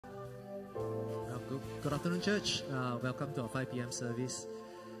Good afternoon, church. Welcome to our 5 p.m. service.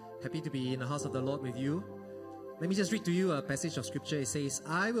 Happy to be in the house of the Lord with you. Let me just read to you a passage of scripture. It says,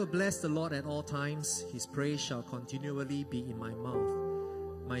 I will bless the Lord at all times. His praise shall continually be in my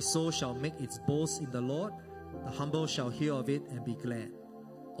mouth. My soul shall make its boast in the Lord. The humble shall hear of it and be glad.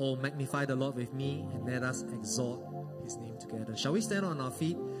 Oh, magnify the Lord with me, and let us exalt His name together. Shall we stand on our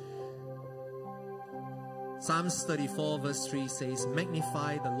feet? Psalms 34 verse 3 says,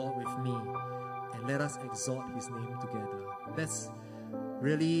 magnify the Lord with me, and let us exalt His name together. That's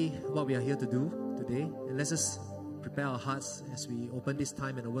really what we are here to do today. And let's just prepare our hearts as we open this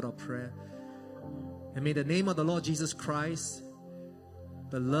time in a word of prayer. And may the name of the Lord Jesus Christ,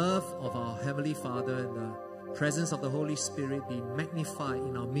 the love of our Heavenly Father, and the presence of the Holy Spirit be magnified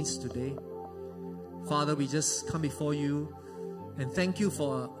in our midst today. Father, we just come before you and thank you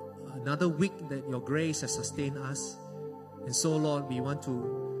for another week that your grace has sustained us. And so, Lord, we want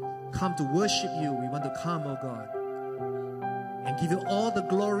to come to worship you. We want to come, oh God, and give you all the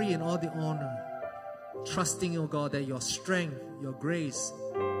glory and all the honor, trusting, oh God, that your strength, your grace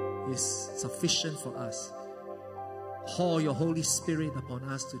is sufficient for us. Pour your Holy Spirit upon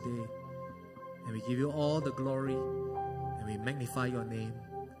us today, and we give you all the glory, and we magnify your name.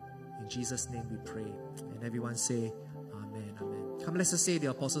 In Jesus' name we pray. And everyone say, Amen, amen. Come, let's just say the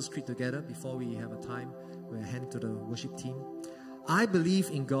Apostles' Creed together before we have a time. We'll hand to the worship team. I believe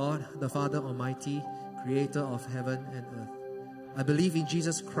in God, the Father Almighty, creator of heaven and earth. I believe in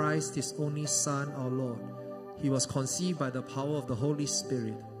Jesus Christ, His only Son, our Lord. He was conceived by the power of the Holy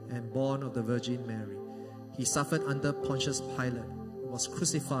Spirit and born of the Virgin Mary. He suffered under Pontius Pilate, was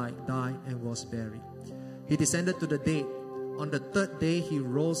crucified, died, and was buried. He descended to the dead. On the third day, He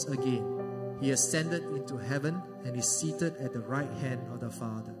rose again. He ascended into heaven and is seated at the right hand of the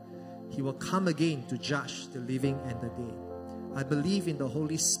Father. He will come again to judge the living and the dead. I believe in the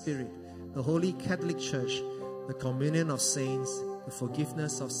Holy Spirit, the Holy Catholic Church, the communion of saints, the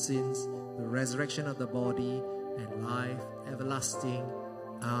forgiveness of sins, the resurrection of the body, and life everlasting.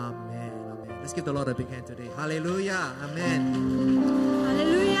 Amen. Amen. Let's give the Lord a big hand today. Hallelujah. Amen.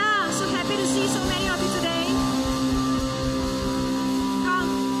 Hallelujah. So happy to see so many of you today.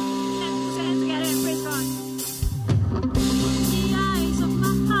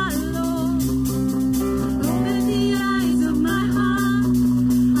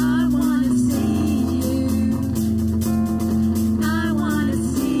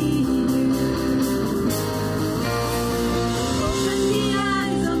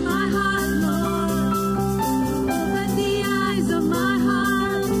 My heart.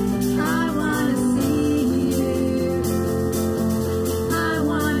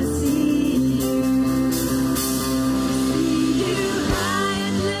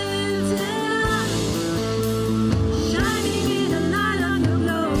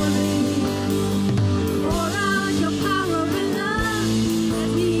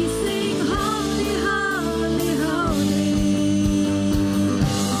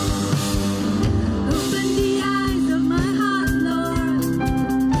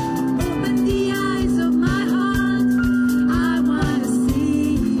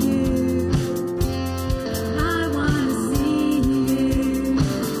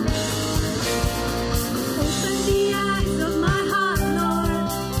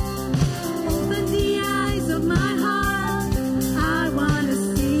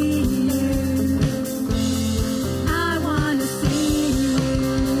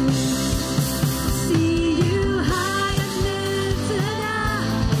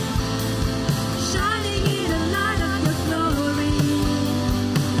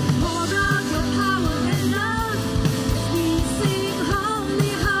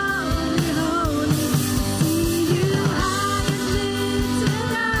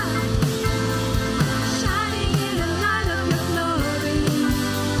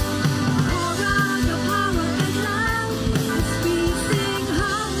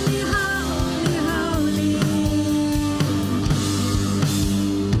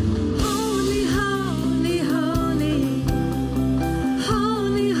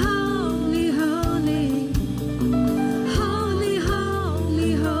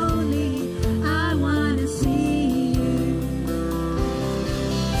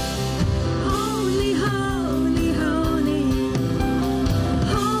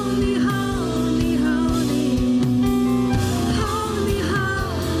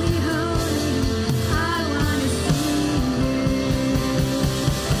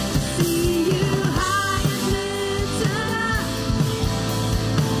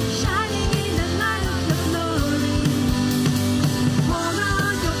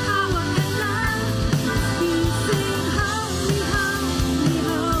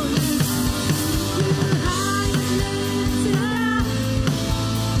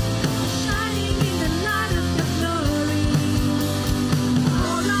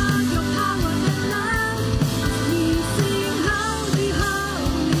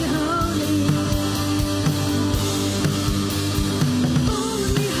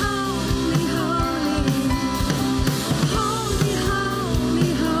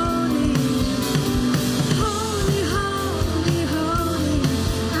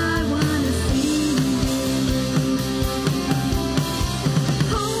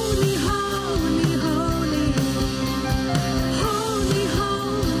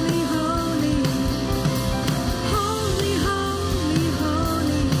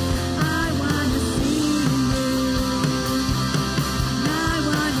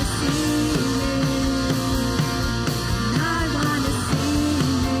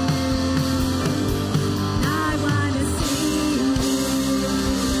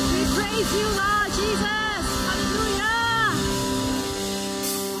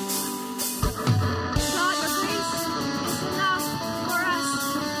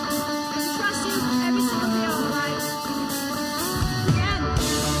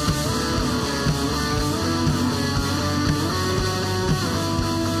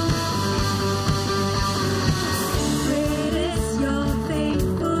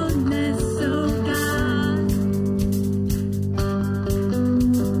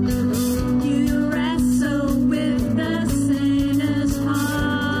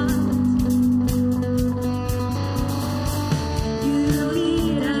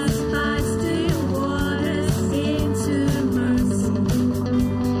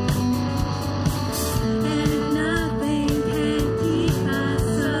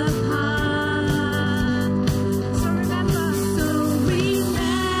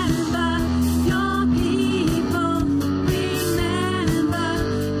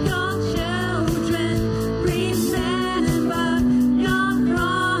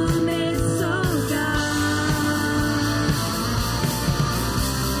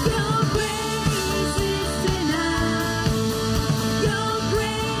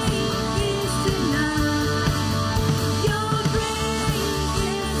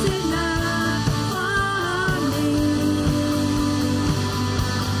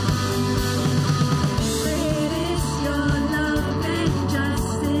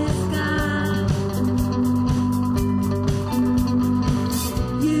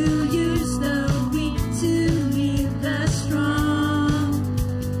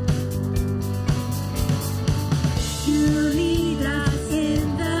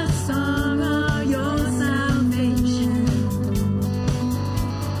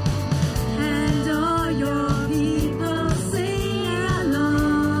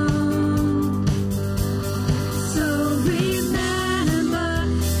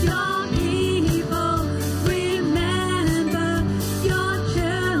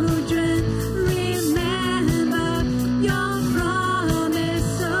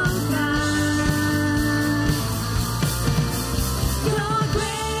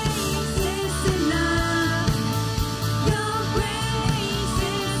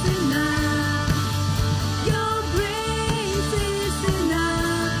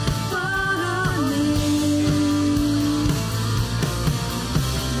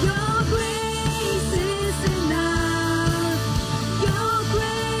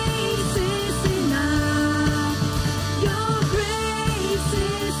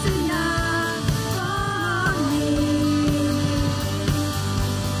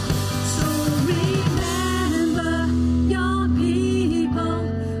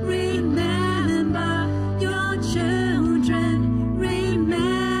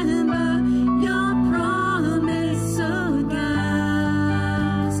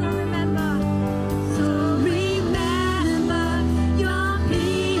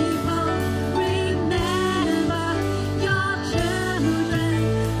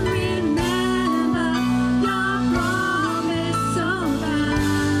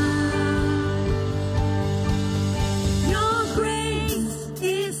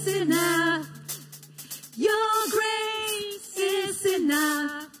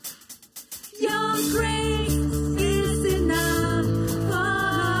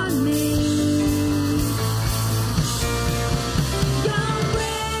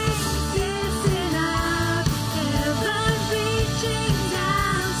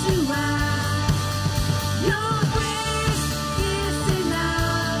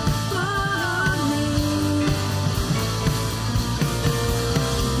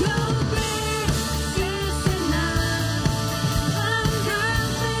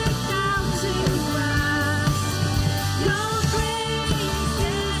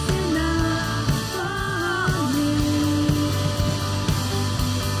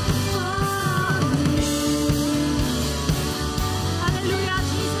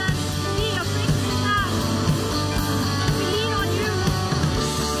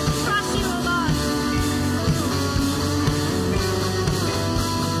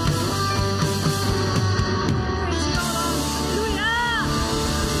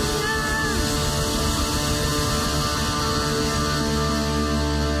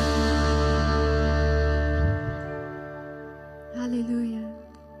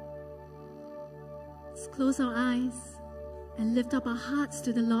 close our eyes and lift up our hearts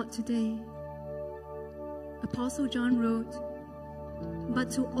to the Lord today. Apostle John wrote, "But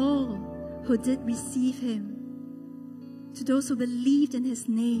to all who did receive him, to those who believed in his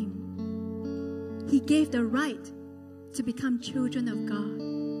name, he gave the right to become children of God."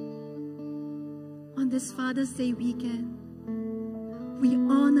 On this Father's Day weekend, we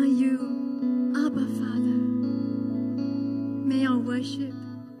honor you, Abba Father. May our worship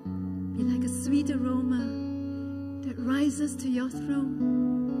be like a sweet aroma that rises to your throne.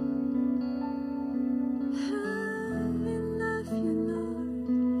 We love you, Lord.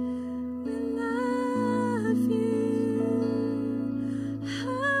 We love you.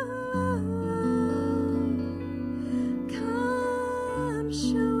 Come,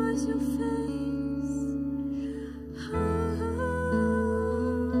 show us your face.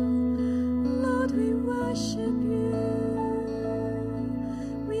 Lord, we worship you.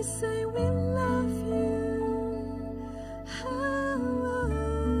 We say we love you.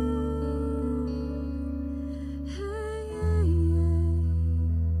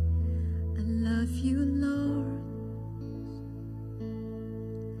 I love you, Lord.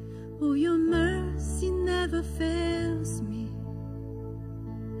 Oh, your mercy never fails me.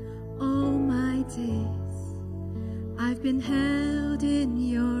 All my days I've been held in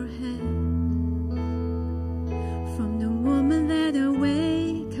your hand. From the moment that I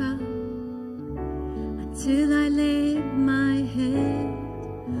wake up till I lay my head,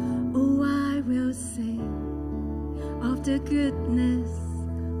 oh, I will sing of the goodness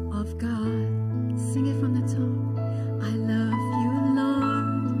of God. Sing it from the top. I love you, Lord.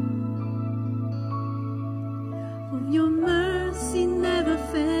 For your mercy never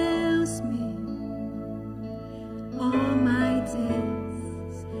fails me. All my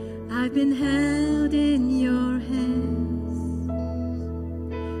days I've been held in your hands.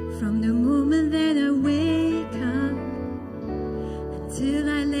 From the moment that I wake up until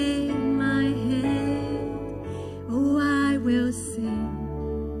I lay my head, oh, I will sing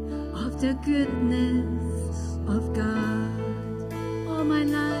of the goodness of God. All my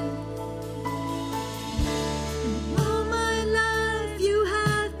life, and all my life you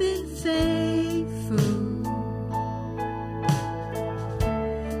have been faithful.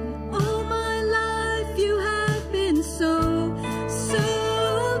 All my life you have been so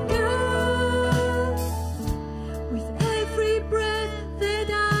good. With every breath that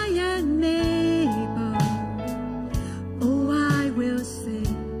I am able, oh, I will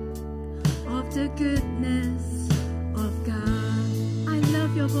sing of the goodness of God. I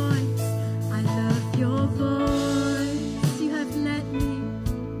love your voice. I love your voice. You have led me.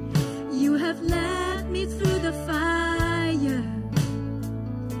 You have led me through the fire.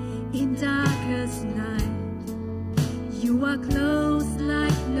 In darkest night, you are close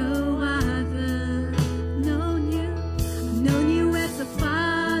like no other. I've known you as a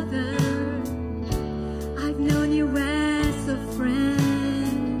father. I've known you as a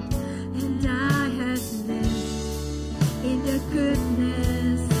friend. And I have lived in the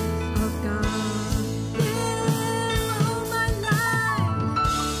goodness of God. Yeah,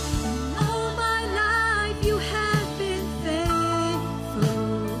 all my life you have been faithful.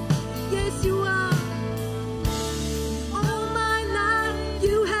 Yes, you are. All my life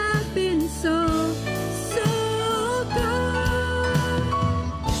you have been so good.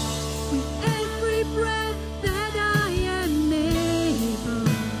 With every breath that I am able,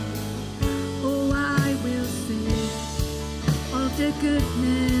 oh, I will sing of the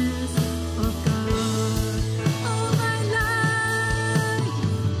goodness of God. All my life,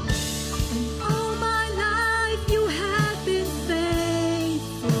 and all my life you have been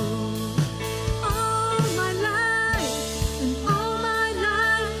faithful. All my life, and all my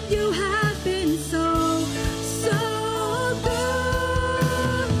life you have been so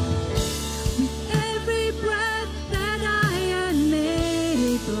good. With every breath that I am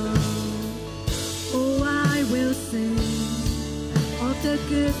able, oh, I will sing of the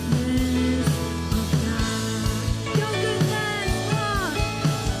goodness of God. Your goodness, Lord.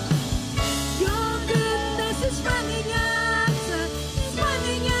 Your goodness is running after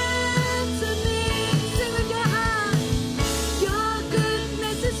me. Sing with your heart. Your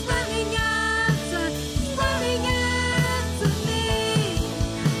goodness is running after me.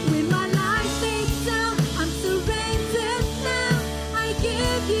 When my life lays down, I'm surrendered now. I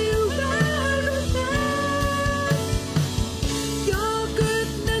give you everything. Your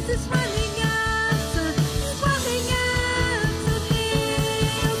goodness is running after me.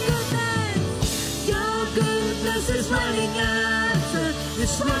 Your goodness is running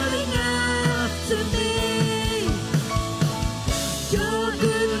after me. Your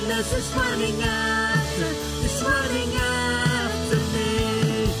goodness is running after after, is running after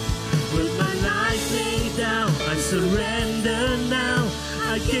me. With my life laid down, I surrender now.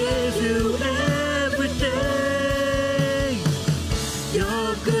 I give you everything.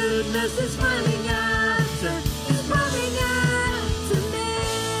 Your goodness is running after, is running after me.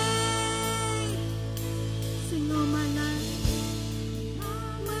 Sing all my life,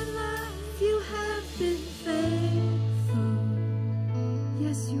 you have been faithful.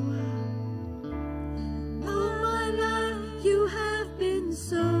 Yes, you are. All my life, you have been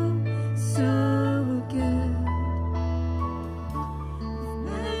so, so good.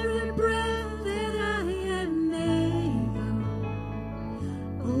 Every breath that I am able,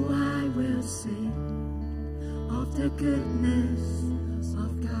 oh, I will sing of the goodness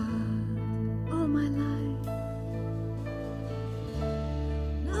of God. All my life,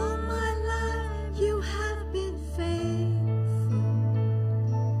 all my life, you have been faithful,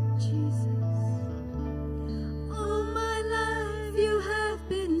 Jesus. All my life, you have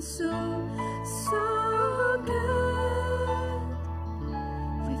been so, so good.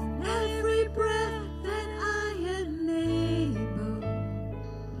 With every breath that I am able,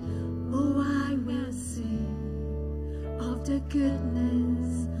 oh, I will sing of the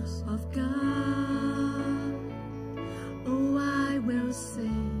goodness of God. Oh, I will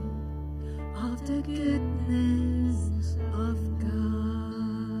sing of the goodness of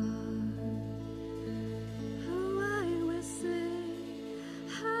God. Oh, I will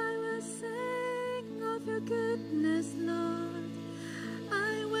sing of your goodness, Lord.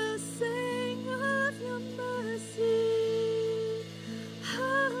 I will sing of your mercy.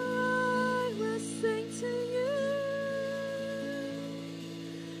 Oh, I will sing to you.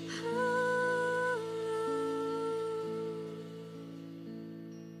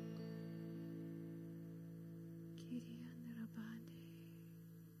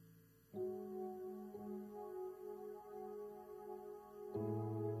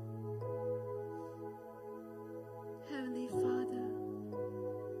 Heavenly Father,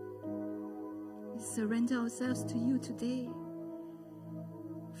 we surrender ourselves to you today,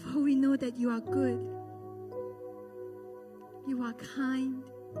 for we know that you are good, you are kind,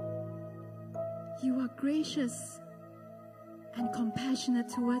 you are gracious and compassionate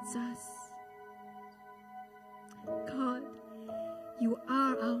towards us. God, you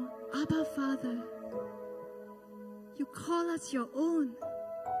are our Abba Father. You call us your own.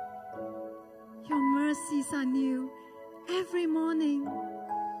 Your mercies are new every morning.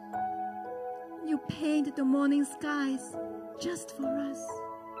 You paint the morning skies just for us.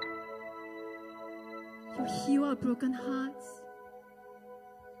 You heal our broken hearts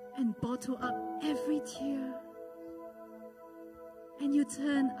and bottle up every tear. And you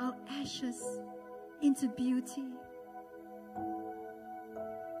turn our ashes into beauty.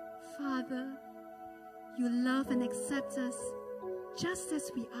 Father, you love and accept us just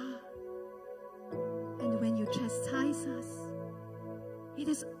as we are. And when you chastise us, it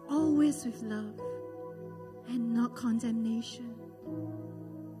is always with love and not condemnation.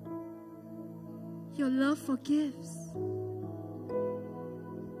 Your love forgives.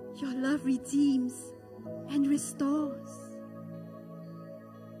 Your love redeems and restores.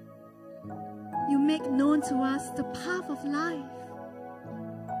 You make known to us the path of life.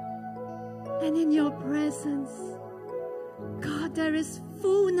 And in your presence, God, there is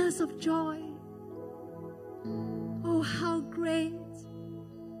fullness of joy. Oh, how great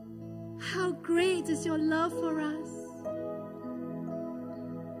is your love for us.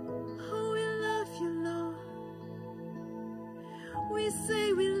 Oh, we love you, Lord. We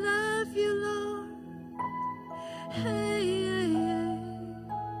say we love you, Lord. Hey, hey, hey.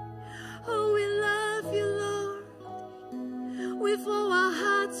 Oh, we love you, Lord. With all our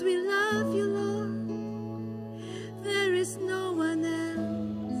hearts, we love you, Lord. There is no one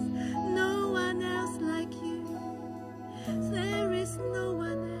else like you. There is no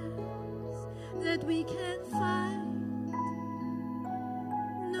one else that we can find.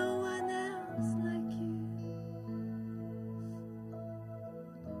 No one else like you.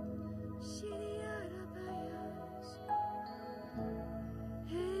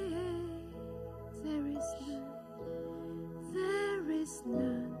 Hey, hey, there is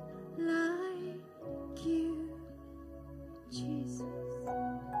none like you, Jesus.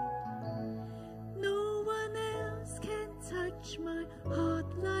 No one else can touch my heart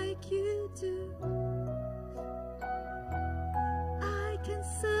like you do. I can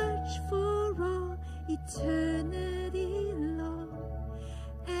search for all eternity long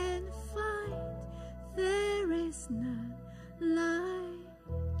and find there is none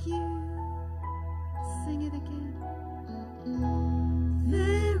like you. Sing it again.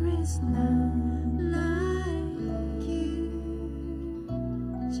 There is none like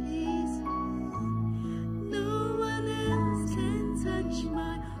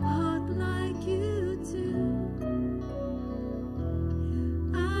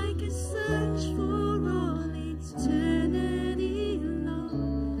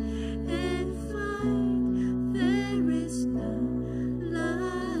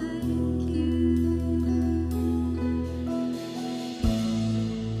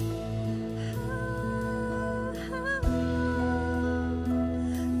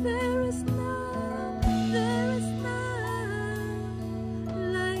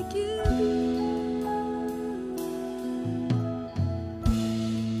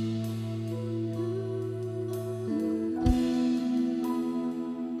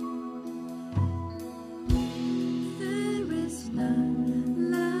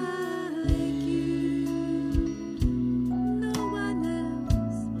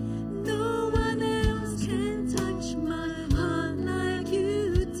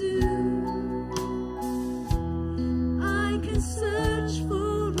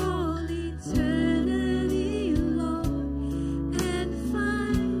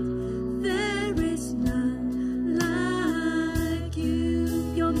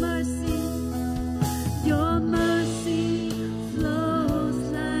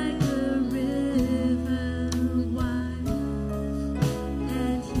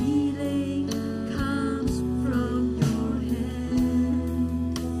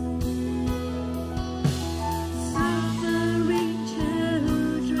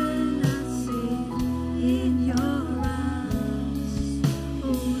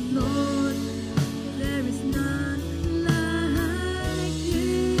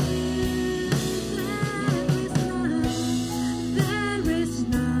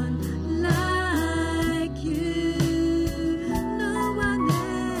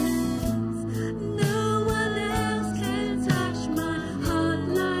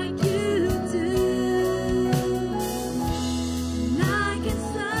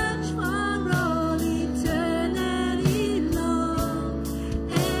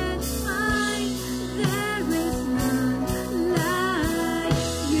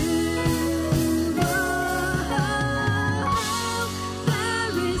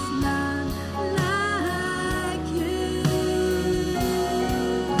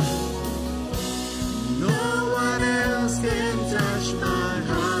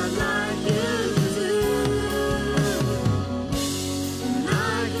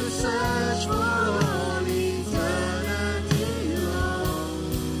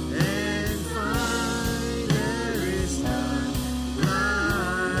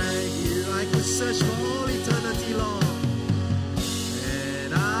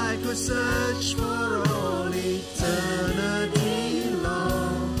will search for all eternity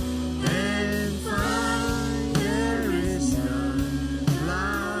long and find there is none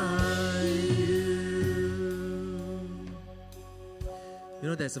like you. You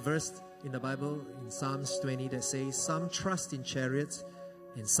know, there's a verse in the Bible in Psalms 20 that says, some trust in chariots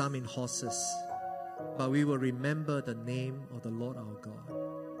and some in horses, but we will remember the name of the Lord our God.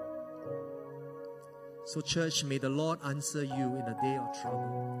 So church, may the Lord answer you in the day of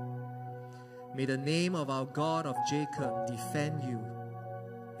trouble. May the name of our God of Jacob defend you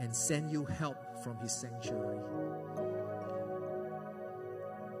and send you help from his sanctuary.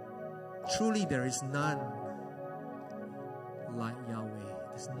 Truly there is none like Yahweh.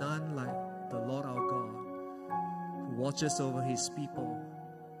 There's none like the Lord our God, who watches over his people.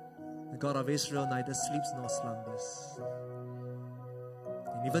 The God of Israel neither sleeps nor slumbers.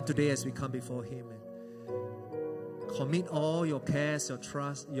 And even today as we come before him and commit all your cares, your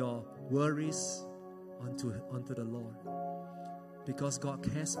trust, your worries onto the Lord. Because God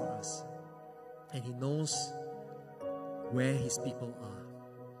cares for us. And he knows where his people are.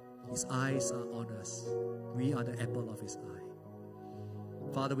 His eyes are on us. We are the apple of his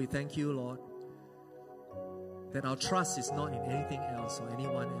eye. Father, we thank you, Lord, that our trust is not in anything else or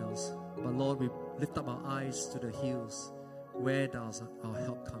anyone else. But Lord, we lift up our eyes to the hills. Where does our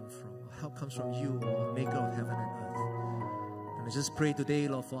help come from? Our help comes from you, Lord, maker of heaven and earth. And I just pray today,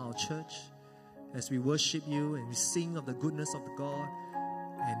 Lord, for our church as we worship you and we sing of the goodness of God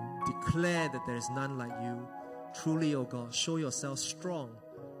and declare that there is none like you. Truly, O God, show yourself strong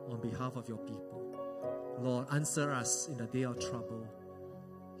on behalf of your people. Lord, answer us in the day of trouble.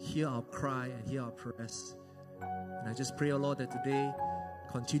 Hear our cry and hear our prayers. And I just pray, O Lord, that today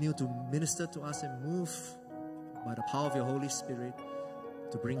continue to minister to us and move by the power of your Holy Spirit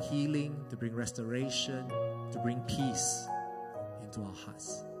to bring healing, to bring restoration, to bring peace into our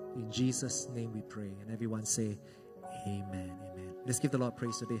hearts. In Jesus' name we pray. And everyone say, amen, amen. Let's give the Lord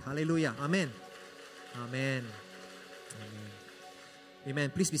praise today. Hallelujah. Amen. Amen. Amen.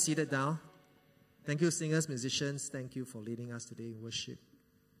 Amen. Please be seated down. Thank you, singers, musicians. Thank you for leading us today in worship.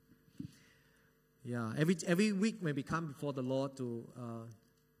 Yeah, every week when we come before the Lord to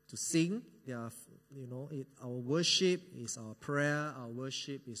sing, our worship is our prayer. Our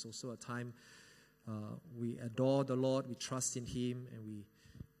worship is also a time we adore the Lord, we trust in him, and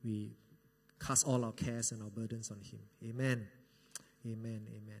we cast all our cares and our burdens on him. Amen. Amen.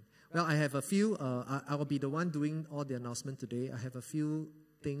 Amen. Well, I have a few, I will be the one doing all the announcement today. I have a few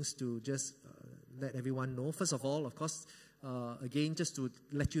things to just let everyone know. First of all, of course, again, just to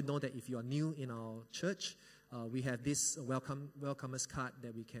let you know that if you are new in our church, we have this welcomers card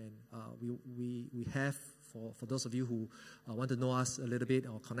that we can we have for those of you who want to know us a little bit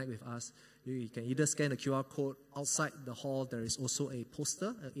or connect with us. You can either scan the QR code outside the hall. There is also a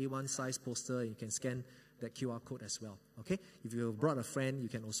poster, an A1 size poster, and you can scan that QR code as well. Okay, if you brought a friend, you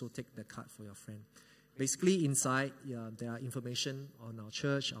can also take the card for your friend. Basically, inside there are information on our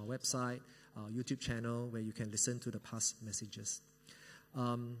church, our website, our YouTube channel, where you can listen to the past messages.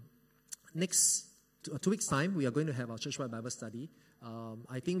 Next 2 weeks' time, we are going to have our church-wide Bible study.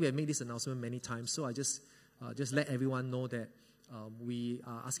 I think we have made this announcement many times, so I just let everyone know that we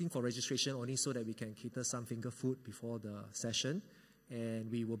are asking for registration only so that we can cater some finger food before the session,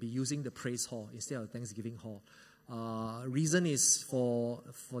 and we will be using the praise hall instead of Thanksgiving hall. Reason is for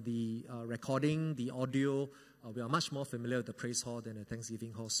the recording, the audio. We are much more familiar with the praise hall than the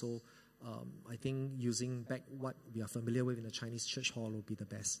Thanksgiving hall, so I think using back what we are familiar with in the Chinese church hall will be the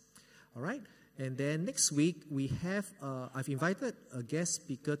best. All right. And then next week we have I've invited a guest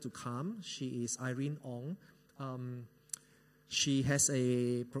speaker to come. She is Irene Ong. She is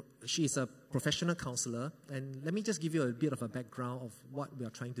a professional counselor, and let me just give you a bit of a background of what we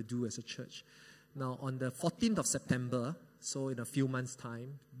are trying to do as a church. Now, on the 14th of September, so in a few months'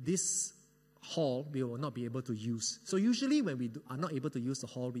 time, this hall we will not be able to use. So usually when we are not able to use the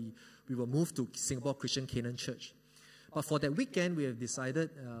hall, we will move to Singapore Christian Canaan Church. But for that weekend, we have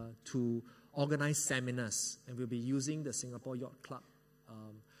decided to organize seminars, and we'll be using the Singapore Yacht Club.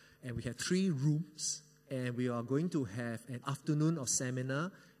 And we have 3 rooms, and we are going to have an afternoon of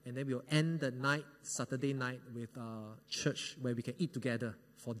seminar, and then we'll end the night, Saturday night, with church where we can eat together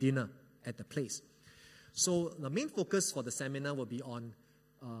for dinner at the place. So the main focus for the seminar will be on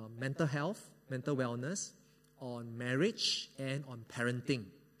mental health, mental wellness, on marriage, and on parenting.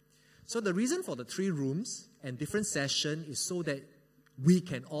 So the reason for the 3 rooms and different sessions is so that we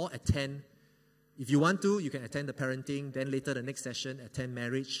can all attend. If you want to, you can attend the parenting, then later the next session, attend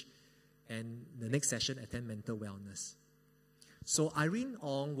marriage, and the next session, attend mental wellness. So Irene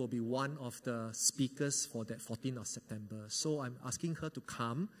Ong will be one of the speakers for that 14th of September. So I'm asking her to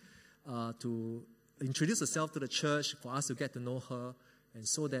come to introduce herself to the church, for us to get to know her, and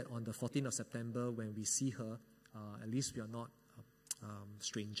so that on the 14th of September, when we see her, at least we are not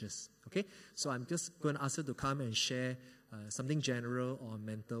strangers. Okay? So I'm just going to ask her to come and share something general on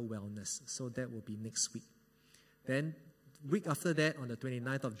mental wellness. So that will be next week. Then, week after that, on the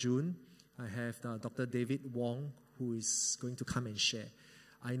 29th of June, I have Dr. David Wong, who is going to come and share.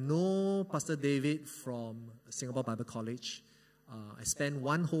 I know Pastor David from Singapore Bible College. I spend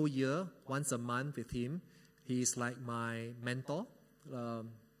one whole year, once a month with him. He is like my mentor,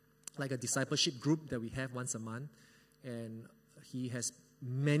 like a discipleship group that we have once a month. And he has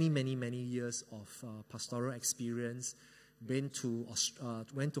many years of pastoral experience. Went to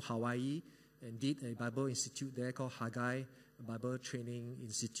Hawaii and did a Bible institute there called Haggai Bible Training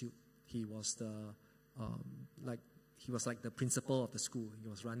Institute. He was like the principal of the school. He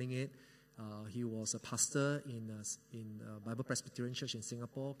was running it. He was a pastor in Bible Presbyterian Church in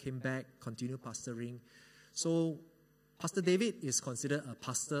Singapore. Came back, continued pastoring. So Pastor David is considered a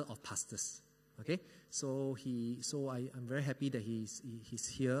pastor of pastors. Okay, so I'm very happy that he's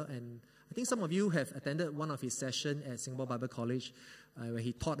here, and I think some of you have attended one of his sessions at Singapore Bible College, where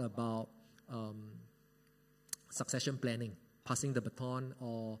he taught about succession planning, passing the baton,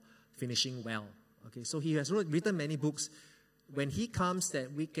 or finishing well. Okay, so he has written many books. When he comes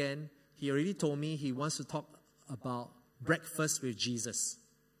that weekend, he already told me he wants to talk about breakfast with Jesus.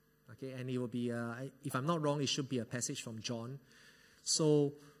 Okay, and it will be, if I'm not wrong, it should be a passage from John.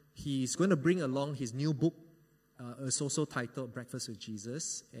 So he's going to bring along his new book. It's also titled Breakfast with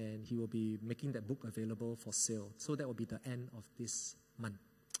Jesus, and he will be making that book available for sale. So that will be the end of this month.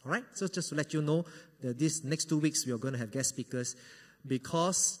 All right, so just to let you know that these next 2 weeks we are going to have guest speakers,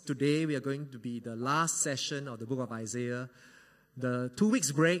 because today we are going to be the last session of the book of Isaiah. The 2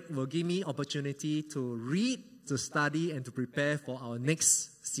 weeks break will give me opportunity to read, to study, and to prepare for our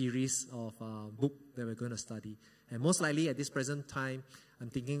next series of book that we're going to study. And most likely at this present time, I'm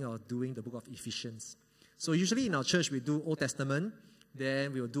thinking of doing the book of Ephesians. So usually in our church we do Old Testament,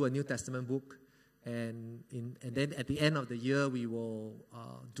 then we will do a New Testament book, and then at the end of the year we will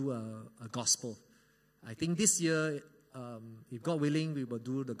do a gospel. I think this year, if God willing, we will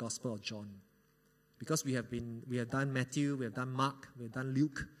do the Gospel of John, because we have done Matthew, we have done Mark, we have done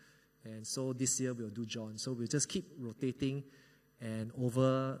Luke, and so this year we will do John. So we'll just keep rotating, and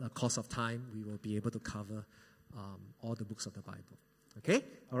over the course of time we will be able to cover all the books of the Bible. Okay?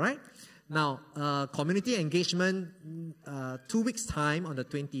 All right? Now, community engagement, 2 weeks' time, on the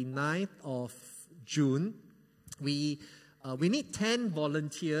 29th of June, we need 10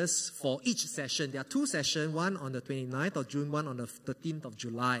 volunteers for each session. There are 2 sessions, one on the 29th of June, one on the 13th of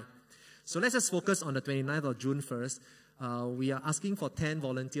July. So let's just focus on the 29th of June first. We are asking for 10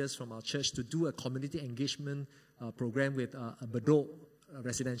 volunteers from our church to do a community engagement program with a Bedok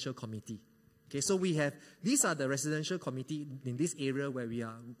residential committee. Okay, so these are the residential committee in this area where we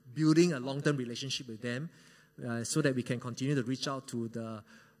are building a long-term relationship with them, so that we can continue to reach out to the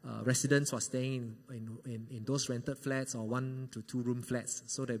residents who are staying in those rented flats or 1 to 2 room flats,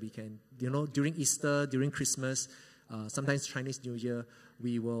 so that we can, during Easter, during Christmas, sometimes Chinese New Year,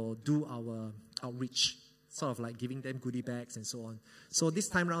 we will do our outreach, sort of like giving them goodie bags and so on. So this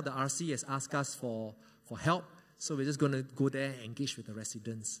time around, the RC has asked us for help. So we're just going to go there and engage with the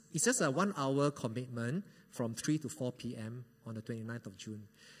residents. It's just a 1 hour commitment from 3 to 4 p.m. on the 29th of June.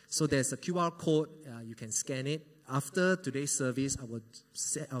 So there's a QR code. You can scan it. After today's service,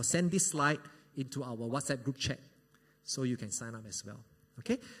 I'll send this slide into our WhatsApp group chat, so you can sign up as well.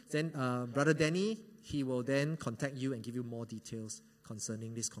 Okay? Then Brother Danny, he will then contact you and give you more details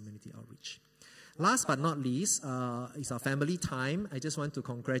concerning this community outreach. Last but not least, is our family time. I just want to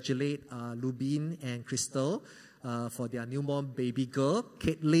congratulate Lubin and Crystal for their newborn baby girl,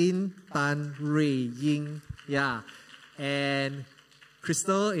 Caitlin Tan Rui Ying. Yeah. And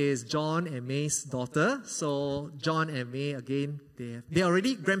Crystal is John and May's daughter. So John and May, again, they're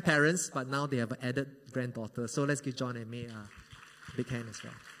already grandparents, but now they have an added granddaughter. So let's give John and May a big hand as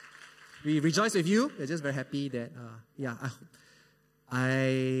well. We rejoice with you. We're just very happy that,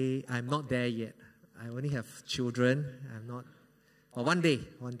 I'm not there yet. I only have children. I'm not. But one day,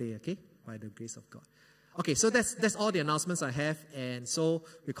 okay? By the grace of God. Okay, so that's all the announcements I have. And so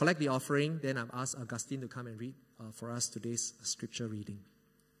we collect the offering. Then I've asked Augustine to come and read for us today's scripture reading.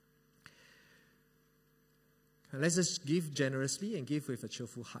 And let's just give generously and give with a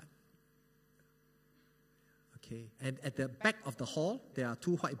cheerful heart. Okay, and at the back of the hall, there are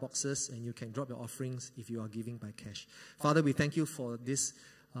 2 white boxes, and you can drop your offerings if you are giving by cash. Father, we thank you for this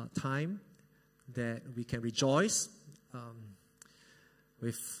time that we can rejoice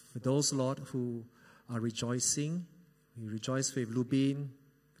with those, Lord, who are rejoicing. We rejoice with Lubin,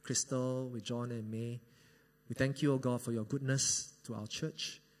 Crystal, with John and May. We thank you, O God, for your goodness to our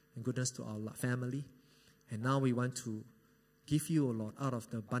church and goodness to our family. And now we want to give you, O Lord, out of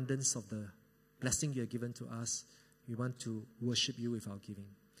the abundance of the blessing you have given to us, we want to worship you with our giving.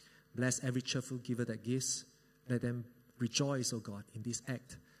 Bless every cheerful giver that gives. Let them rejoice, O God, in this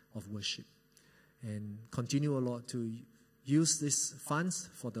act of worship. And continue, O Lord, to use these funds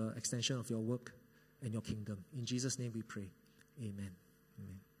for the extension of your work and your kingdom. In Jesus' name we pray. Amen.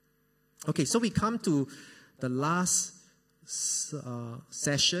 Amen. Okay, so we come to the last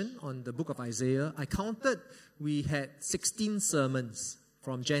session on the book of Isaiah. I counted, we had 16 sermons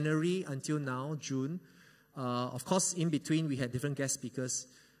from January until now, June. Of course, in between we had different guest speakers,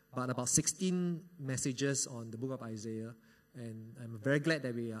 but about 16 messages on the book of Isaiah. And I'm very glad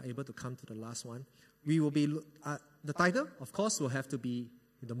that we are able to come to the last one. We will be, the title, of course, will have to be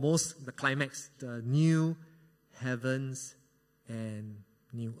the climax, the new heavens and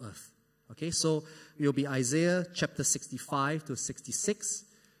new earth. Okay, so it will be Isaiah chapter 65 to 66,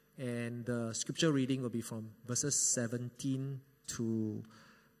 and the scripture reading will be from verses 17 to,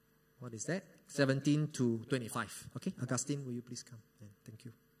 17 to 25. Okay, Augustine, will you please come? Yeah, thank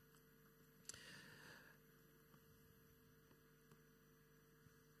you.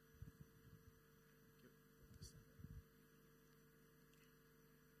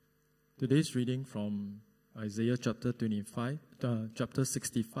 Today's reading from Isaiah chapter 65,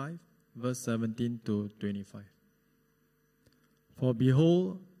 verse 17 to 25. For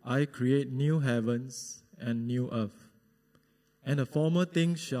behold, I create new heavens and new earth, and the former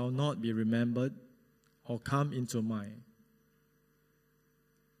things shall not be remembered or come into mind.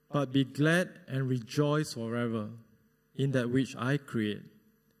 But be glad and rejoice forever in that which I create.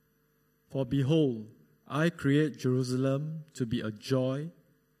 For behold, I create Jerusalem to be a joy,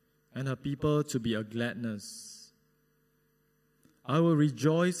 and her people to be a gladness. I will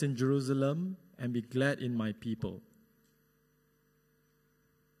rejoice in Jerusalem and be glad in my people.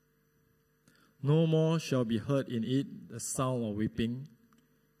 No more shall be heard in it the sound of weeping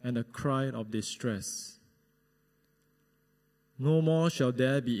and the cry of distress. No more shall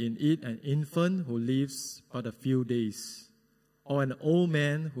there be in it an infant who lives but a few days, or an old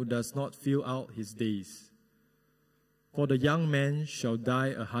man who does not fill out his days. For the young man shall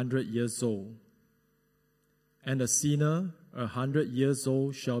die 100 years old, and the sinner 100 years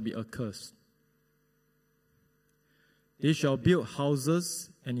old shall be accursed. They shall build houses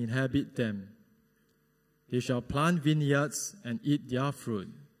and inhabit them. They shall plant vineyards and eat their fruit.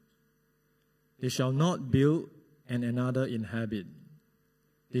 They shall not build and another inhabit.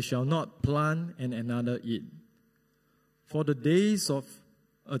 They shall not plant and another eat. For the days of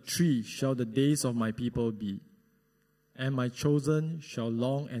a tree shall the days of my people be, and my chosen shall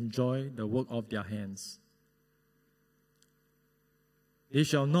long enjoy the work of their hands. They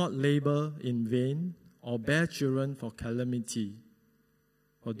shall not labor in vain or bear children for calamity,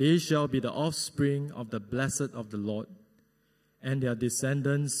 for they shall be the offspring of the blessed of the Lord, and their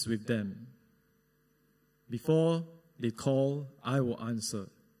descendants with them. Before they call, I will answer.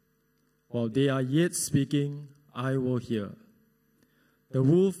 While they are yet speaking, I will hear. The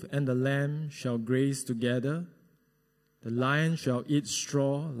wolf and the lamb shall graze together. The lion shall eat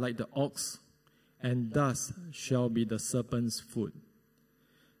straw like the ox, and dust shall be the serpent's food.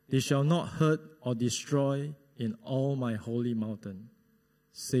 They shall not hurt or destroy in all my holy mountain,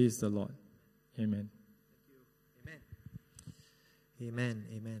 says the Lord. Amen. Thank you. Amen. Amen.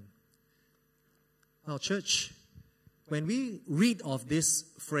 Amen. Now, church, when we read of this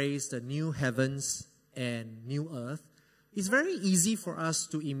phrase, the new heavens and new earth, it's very easy for us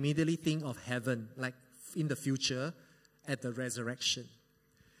to immediately think of heaven, like in the future, at the resurrection.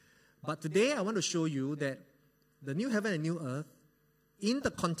 But today I want to show you that the new heaven and new earth, in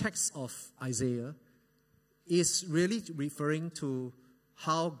the context of Isaiah, is really referring to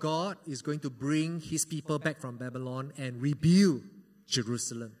how God is going to bring his people back from Babylon and rebuild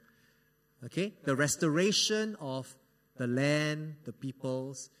Jerusalem. Okay? The restoration of the land, the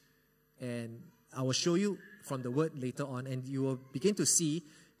peoples, and I will show you from the word later on, and you will begin to see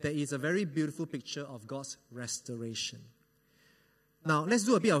that it's a very beautiful picture of God's restoration. Now, let's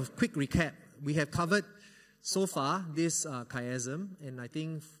do a bit of quick recap. We have covered so far this chiasm, and I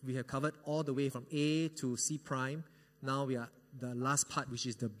think we have covered all the way from A to C prime. Now we are the last part, which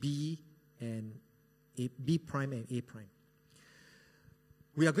is the B prime and A prime.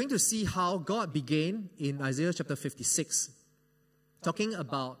 We are going to see how God began in Isaiah chapter 56, talking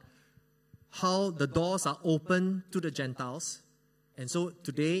about how the doors are open to the Gentiles. And so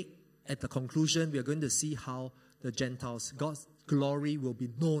today, at the conclusion, we are going to see how the Gentiles, God's glory will be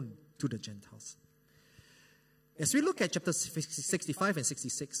known to the Gentiles. As we look at chapter 65 and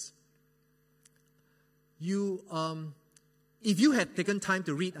 66, if you had taken time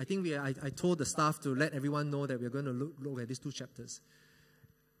to read, I think I told the staff to let everyone know that we're going to look at these two chapters.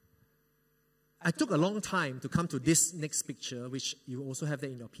 I took a long time to come to this next picture, which you also have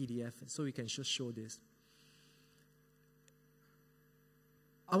that in your PDF, so we can just show this.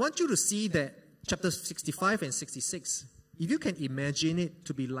 I want you to see that chapters 65 and 66, if you can imagine it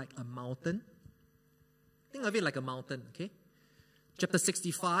to be like a mountain, think of it like a mountain, okay? Chapter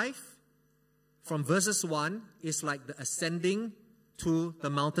 65, from verses 1, is like the ascending to the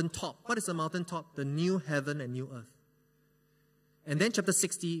mountaintop. What is the mountaintop? The new heaven and new earth. And then chapter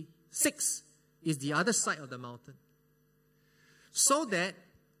 66 is the other side of the mountain. So that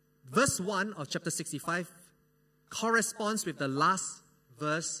verse 1 of chapter 65 corresponds with the last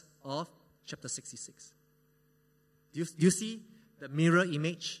verse of chapter 66. Do you see the mirror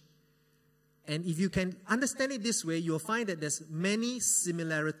image? And if you can understand it this way, you'll find that there's many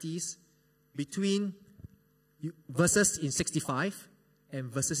similarities between verses in 65 and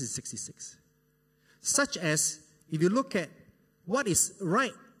verses in 66. Such as, if you look at what is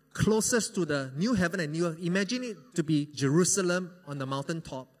right closest to the new heaven and new earth, imagine it to be Jerusalem on the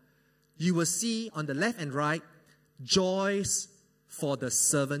mountaintop. You will see on the left and right, joys for the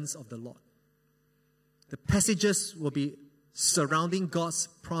servants of the Lord. The passages will be surrounding God's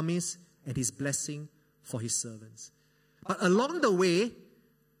promise and His blessing for His servants. But along the way,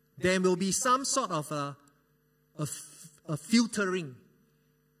 there will be some sort of a filtering,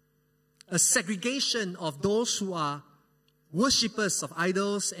 a segregation of those who are worshippers of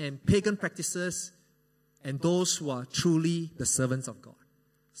idols and pagan practices and those who are truly the servants of God.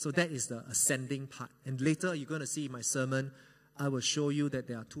 So that is the ascending part. And later you're going to see in my sermon, I will show you that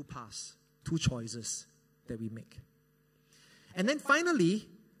there are two paths, two choices that we make. And then finally,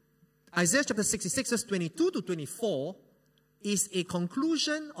 Isaiah chapter 66, verse 22 to 24 is a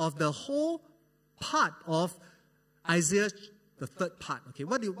conclusion of the whole part of Isaiah, the third part. Okay,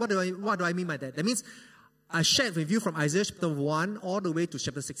 what do I mean by that? That means I shared with you from Isaiah chapter 1 all the way to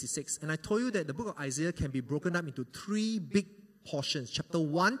chapter 66. And I told you that the book of Isaiah can be broken up into three big portions. Chapter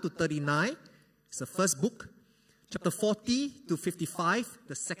 1 to 39 is the first book. Chapter 40 to 55,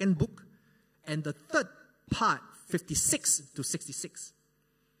 the second book. And the third part, 56 to 66,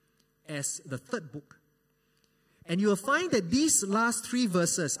 as the third book. And you will find that these last three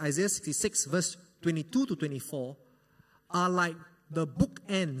verses, Isaiah 66, verse 22 to 24, are like the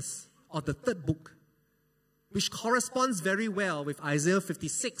bookends of the third book, which corresponds very well with Isaiah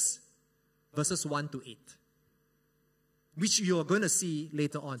 56, verses 1 to 8, which you are going to see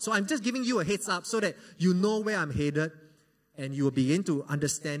later on. So I'm just giving you a heads up so that you know where I'm headed and you will begin to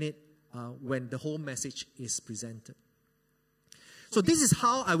understand it when the whole message is presented. So this is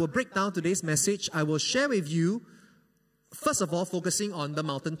how I will break down today's message. I will share with you, first of all, focusing on the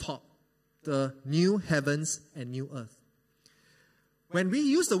mountaintop, the new heavens and new earth. When we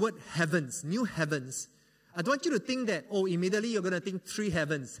use the word heavens, new heavens, I don't want you to think that, oh, immediately you're going to think three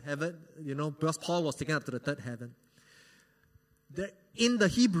heavens. Heaven, you know, because Paul was taken up to the third heaven. In the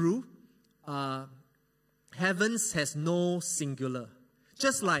Hebrew, heavens has no singular.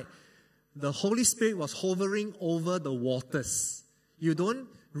 Just like the Holy Spirit was hovering over the waters. You don't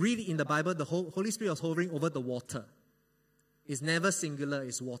read it in the Bible, the Holy Spirit was hovering over the water. It's never singular,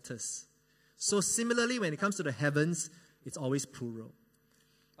 it's waters. So similarly, when it comes to the heavens, it's always plural.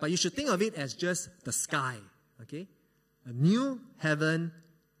 But you should think of it as just the sky, okay? A new heaven,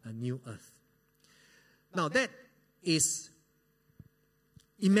 a new earth. Now that is,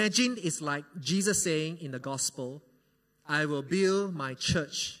 imagine it's like Jesus saying in the gospel, I will build my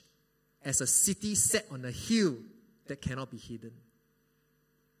church as a city set on a hill that cannot be hidden.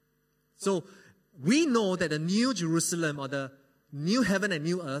 So we know that the New Jerusalem, or the new heaven and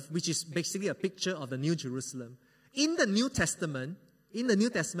new earth, which is basically a picture of the New Jerusalem, in the New Testament, in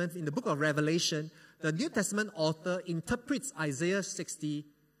the book of Revelation, the New Testament author interprets Isaiah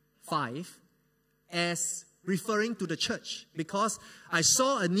 65 as referring to the church, because I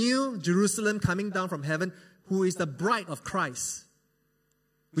saw a new Jerusalem coming down from heaven, who is the bride of Christ,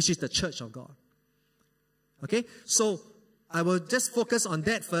 which is the church of God. Okay, so I will just focus on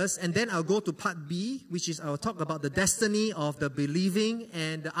that first, and then I'll go to part B, which is I will talk about the destiny of the believing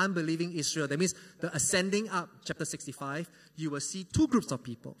and the unbelieving Israel. That means the ascending up, chapter 65, you will see two groups of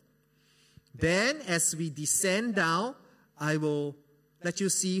people. Then, as we descend down, I will let you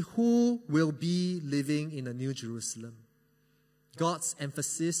see who will be living in the New Jerusalem. God's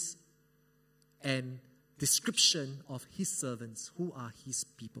emphasis and description of His servants, who are His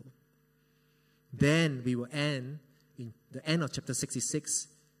people. Then we will end in the end of chapter 66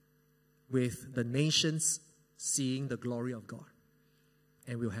 with the nations seeing the glory of God.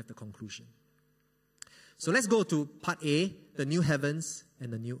 And we'll have the conclusion. So let's go to part A, the new heavens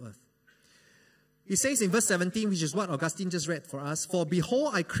and the new earth. It says in verse 17, which is what Augustine just read for us, "For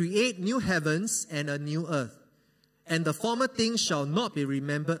behold, I create new heavens and a new earth, and the former things shall not be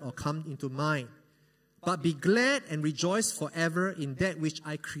remembered or come into mind. But be glad and rejoice forever in that which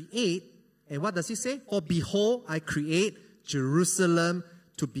I create." And what does he say? "For behold, I create Jerusalem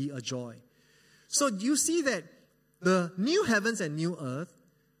to be a joy." So you see that the new heavens and new earth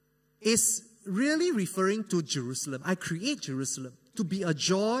is really referring to Jerusalem. I create Jerusalem to be a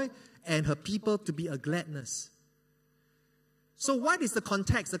joy and her people to be a gladness. So what is the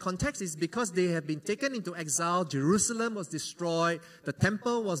context? The context is because they have been taken into exile, Jerusalem was destroyed, the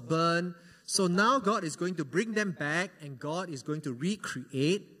temple was burned. So now God is going to bring them back and God is going to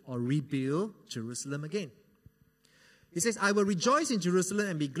recreate or rebuild Jerusalem again. He says, "I will rejoice in Jerusalem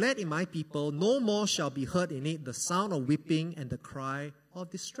and be glad in my people. No more shall be heard in it the sound of weeping and the cry of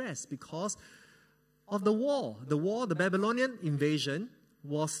distress," because of the war. The Babylonian invasion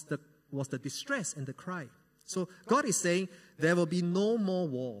was the distress and the cry. So God is saying there will be no more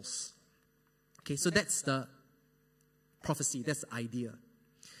wars. Okay, so that's the prophecy, that's the idea.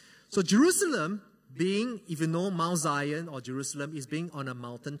 So Jerusalem being, if you know Mount Zion or Jerusalem, is being on a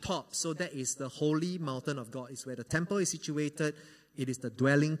mountain top. So that is the holy mountain of God. It's where the temple is situated. It is the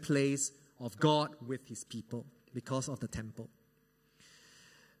dwelling place of God with his people because of the temple.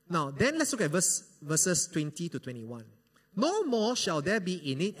 Now, then let's look at verses 20 to 21. "No more shall there be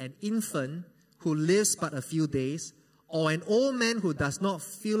in it an infant who lives but a few days, or an old man who does not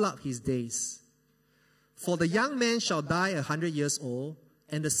fill up his days. For the young man shall die 100 years old,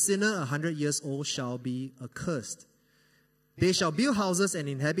 and the sinner 100 years old shall be accursed. They shall build houses and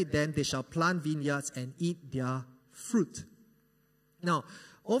inhabit them. They shall plant vineyards and eat their fruit." Now,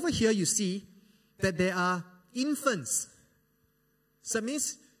 over here you see that there are infants. So that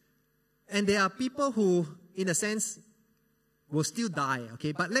means, and there are people who, in a sense, will still die.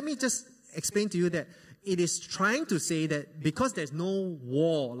 Okay, but let me just explain to you that it is trying to say that because there's no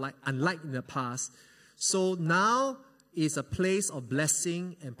war, unlike in the past, so now is a place of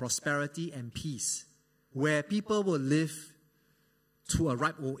blessing and prosperity and peace, where people will live to a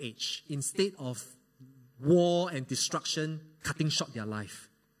ripe old age instead of war and destruction cutting short their life.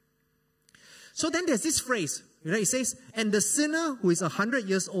 So then there's this phrase, right? It says, "And the sinner who is 100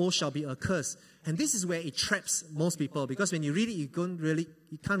 years old shall be accursed." And this is where it traps most people, because when you read it, you can't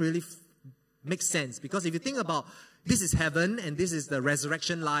really make sense. Because if you think about this is heaven and this is the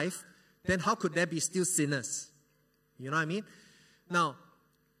resurrection life, then how could there be still sinners? You know what I mean? Now,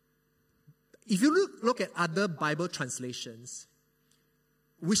 if you look at other Bible translations,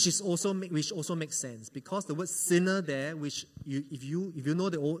 which also makes sense, because the word sinner there, which if you know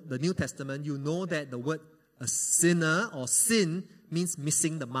the New Testament, you know that the word a sinner or sin means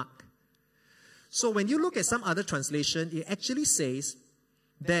missing the mark. So when you look at some other translation, it actually says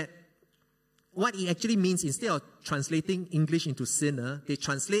that what it actually means, instead of translating English into sinner, they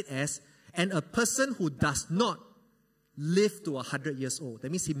translate as, "and a person who does not live to 100 years old."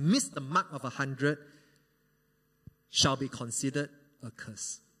 That means he missed the mark of 100, shall be considered a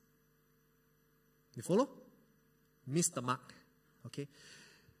curse. You follow? Missed the mark. Okay.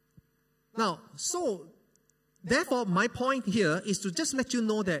 Now, so therefore, my point here is to just let you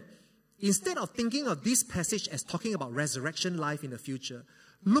know that instead of thinking of this passage as talking about resurrection life in the future,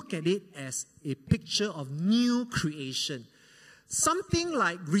 look at it as a picture of new creation. Something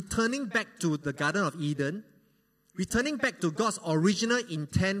like returning back to the Garden of Eden, returning back to God's original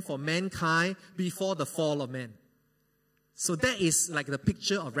intent for mankind before the fall of man. So that is like the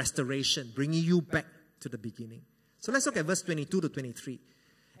picture of restoration, bringing you back to the beginning. So let's look at verse 22 to 23.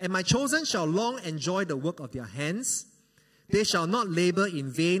 "And my chosen shall long enjoy the work of their hands. They shall not labor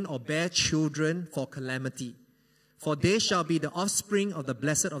in vain or bear children for calamity. For they shall be the offspring of the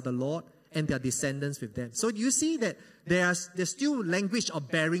blessed of the Lord, and their descendants with them." So you see that there's still language of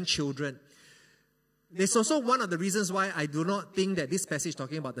bearing children. There's also one of the reasons why I do not think that this passage is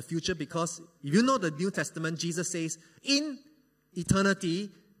talking about the future, because if you know the New Testament, Jesus says, in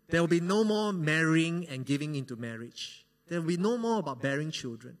eternity, there will be no more marrying and giving into marriage. There will be no more about bearing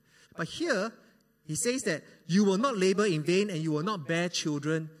children. But here, he says that you will not labor in vain and you will not bear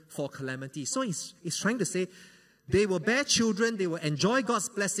children for calamity. So he's trying to say they will bear children, they will enjoy God's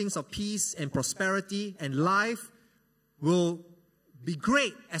blessings of peace and prosperity, and life will be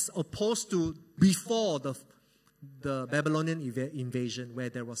great as opposed to before the Babylonian invasion, where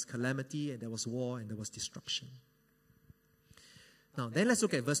there was calamity and there was war and there was destruction. Now, then let's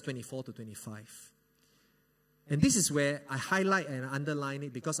look at verse 24 to 25. And this is where I highlight and underline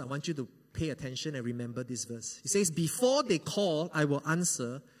it because I want you to pay attention and remember this verse. He says, before they call, I will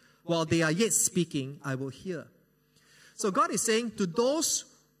answer. While they are yet speaking, I will hear. So God is saying to those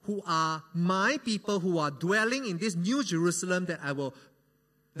who are my people, who are dwelling in this new Jerusalem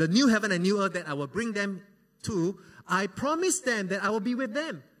the new heaven and new earth that I will bring them to, I promise them that I will be with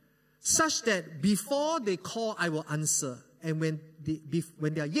them, such that before they call, I will answer. And when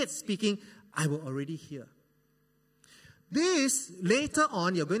they are yet speaking, I will already hear. This, later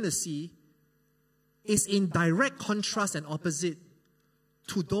on, you're going to see, is in direct contrast and opposite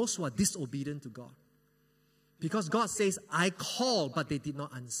to those who are disobedient to God. Because God says, I called, but they did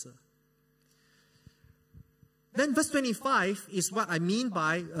not answer. Then verse 25 is what I mean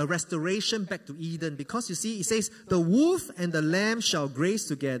by a restoration back to Eden. Because you see, it says, the wolf and the lamb shall graze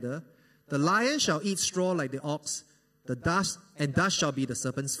together. The lion shall eat straw like the ox. The dust shall be the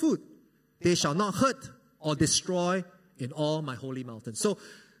serpent's food. They shall not hurt or destroy in all my holy mountain. So,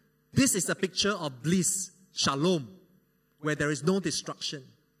 this is a picture of bliss, shalom, where there is no destruction.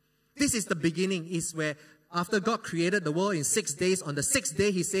 This is the beginning, is where after God created the world in 6 days, on the 6th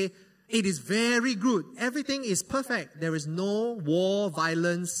day, He said, it is very good. Everything is perfect. There is no war,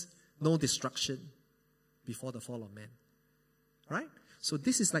 violence, no destruction before the fall of man. Right? So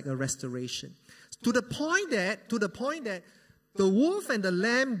this is like a restoration. To the point that the wolf and the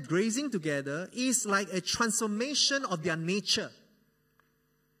lamb grazing together is like a transformation of their nature.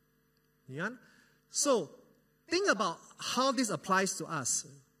 Yeah? So, think about how this applies to us.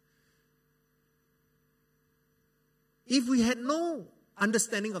 If we had no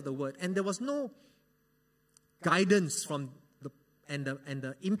understanding of the word and there was no guidance from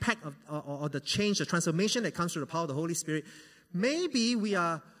the impact of or the change, the transformation that comes through the power of the Holy Spirit, maybe we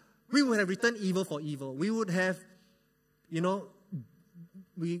would have returned evil for evil. We would have,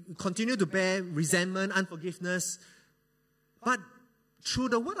 we continue to bear resentment, unforgiveness. But through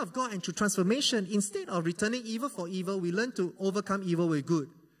the word of God and through transformation, instead of returning evil for evil, we learn to overcome evil with good.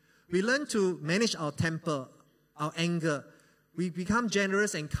 We learn to manage our temper, our anger. We become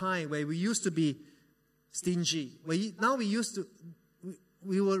generous and kind, where we used to be stingy. Now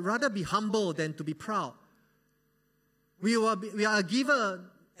we would rather be humble than to be proud. We are a giver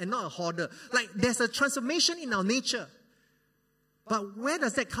and not a hoarder. Like, there's a transformation in our nature. But where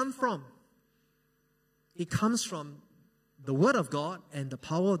does that come from? It comes from the Word of God and the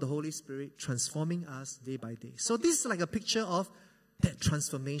power of the Holy Spirit transforming us day by day. So this is like a picture of that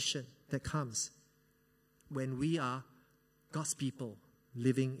transformation that comes when we are God's people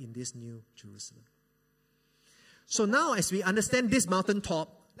living in this new Jerusalem. So now, as we understand this mountaintop,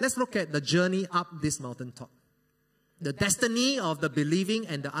 let's look at the journey up this mountaintop. The destiny of the believing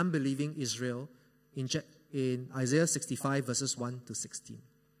and the unbelieving Israel in Isaiah 65 verses 1 to 16.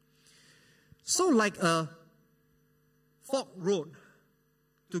 So like a fork road,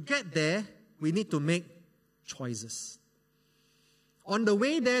 to get there, we need to make choices. On the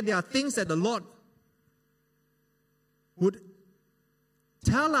way there are things that the Lord would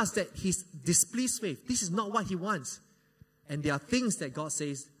tell us that He's displeased with. This is not what He wants. And there are things that God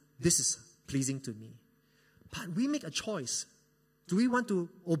says, this is pleasing to me. But we make a choice. Do we want to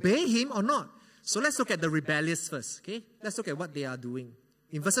obey Him or not? So let's look at the rebellious first. Okay? Let's look at what they are doing.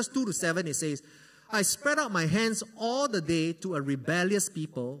 In verses 2 to 7 it says, I spread out my hands all the day to a rebellious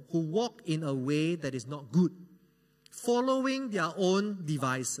people who walk in a way that is not good, following their own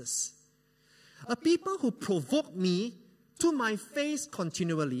devices. A people who provoke me to my face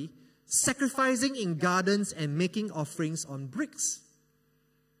continually, sacrificing in gardens and making offerings on bricks.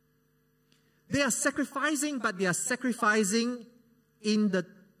 They are sacrificing, but they are sacrificing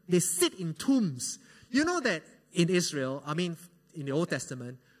they sit in tombs. You know that in Israel, in the Old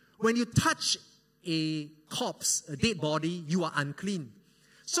Testament, when you touch a corpse, a dead body, you are unclean.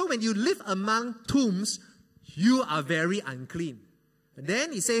 So when you live among tombs, you are very unclean. And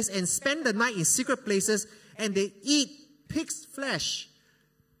then it says, and spend the night in secret places, and they eat pig's flesh.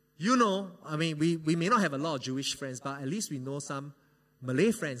 We may not have a lot of Jewish friends, but at least we know some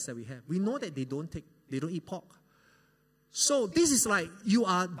Malay friends that we have. We know that they don't eat pork. So this is like you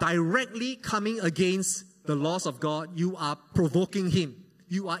are directly coming against the laws of God. You are provoking Him.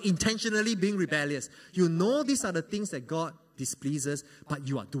 You are intentionally being rebellious. You know these are the things that God displeases, but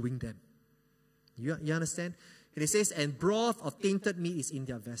you are doing them. You understand? And it says, and broth of tainted meat is in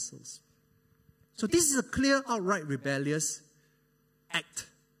their vessels. So this is a clear, outright rebellious act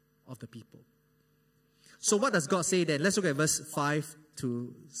of the people. So what does God say then? Let's look at verse 5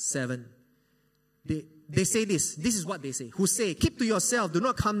 to 7. They say this. This is what they say. Who say, keep to yourself, do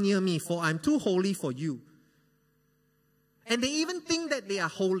not come near me, for I am too holy for you. And they even think that they are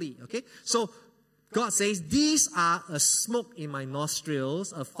holy. Okay? So God says, these are a smoke in my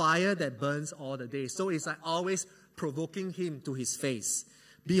nostrils, a fire that burns all the day. So it's like always provoking him to his face.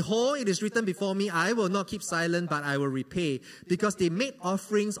 Behold, it is written before me, I will not keep silent, but I will repay. Because they made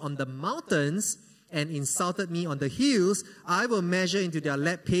offerings on the mountains and insulted me on the hills, I will measure into their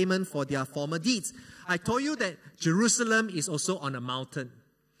lap payment for their former deeds. I told you that Jerusalem is also on a mountain.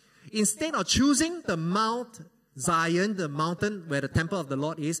 Instead of choosing the Mount Zion, the mountain where the temple of the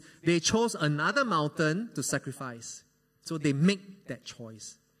Lord is, they chose another mountain to sacrifice. So they make that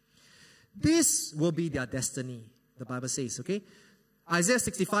choice. This will be their destiny, the Bible says, okay? Isaiah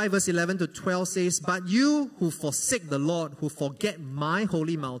 65 verse 11 to 12 says, but you who forsake the Lord, who forget my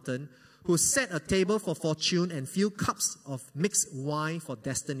holy mountain, who set a table for fortune and fill cups of mixed wine for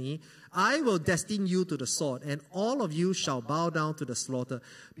destiny, I will destine you to the sword, and all of you shall bow down to the slaughter.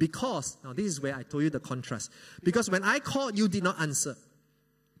 Because, now this is where I told you the contrast. Because when I called, you did not answer.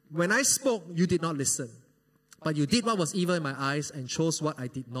 When I spoke, you did not listen. But you did what was evil in my eyes and chose what I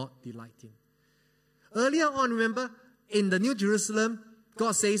did not delight in. Earlier on, remember, in the New Jerusalem,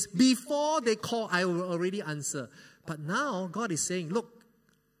 God says, before they call, I will already answer. But now, God is saying, look,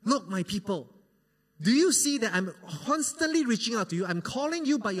 my people, do you see that I'm constantly reaching out to you? I'm calling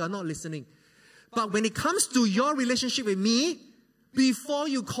you, but you are not listening. But when it comes to your relationship with me, before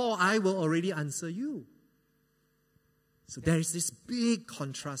you call, I will already answer you. So there is this big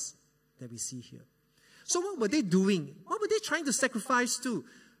contrast that we see here. So what were they doing? What were they trying to sacrifice to?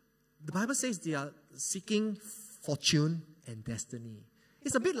 The Bible says they are seeking fortune and destiny.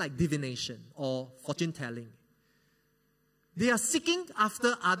 It's a bit like divination or fortune telling. They are seeking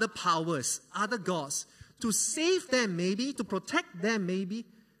after other powers, other gods, to save them maybe, to protect them maybe,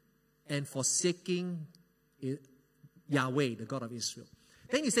 and forsaking Yahweh, the God of Israel.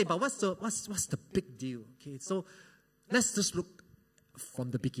 Then you say, but what's the big deal? Okay, so let's just look from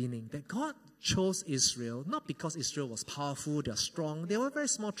the beginning. That God chose Israel, not because Israel was powerful, they're strong, they were a very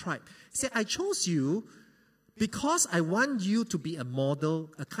small tribe. He said, I chose you because I want you to be a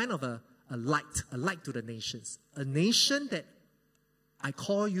model, a kind of a light to the nations. A nation that I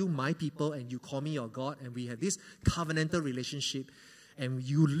call you my people and you call me your God, and we have this covenantal relationship, and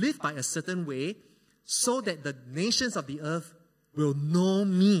you live by a certain way so that the nations of the earth will know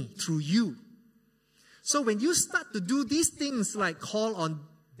me through you. So when you start to do these things like call on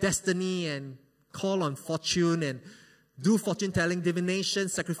destiny and call on fortune and do fortune telling, divination,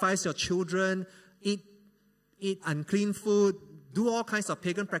 sacrifice your children, eat unclean food, do all kinds of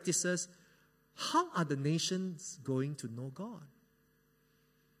pagan practices, how are the nations going to know God?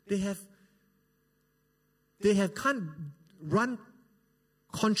 They can't run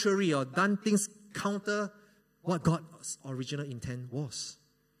contrary or done things counter what God's original intent was.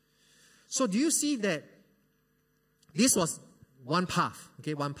 So do you see that this was one path,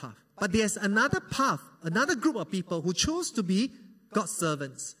 okay, one path. But there's another path, another group of people who chose to be God's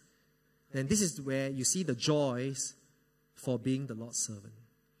servants. And this is where you see the joys for being the Lord's servant.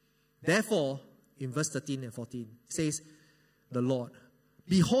 Therefore, in verse 13 and 14, it says, the Lord,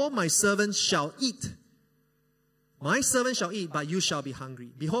 behold, my servant shall eat. My servant shall eat, but you shall be hungry.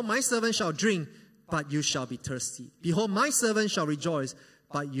 Behold, my servant shall drink, but you shall be thirsty. Behold, my servant shall rejoice,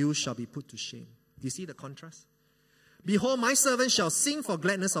 but you shall be put to shame. Do you see the contrast? Behold, my servant shall sing for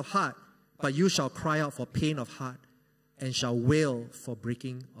gladness of heart, but you shall cry out for pain of heart, and shall wail for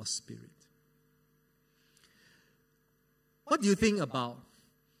breaking of spirit. What do you think about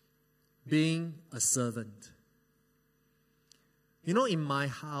being a servant? You know, in my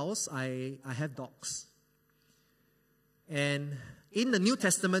house, I have dogs. And in the New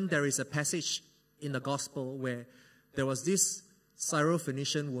Testament, there is a passage in the Gospel where there was this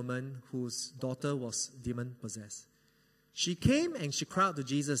Syrophoenician woman whose daughter was demon-possessed. She came and she cried out to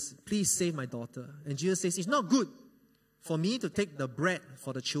Jesus, please save my daughter. And Jesus says, it's not good for me to take the bread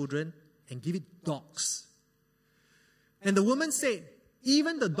for the children and give it dogs. And the woman said,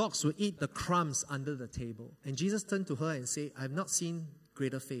 even the dogs will eat the crumbs under the table. And Jesus turned to her and said, I have not seen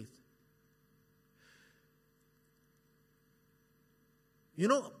greater faith. You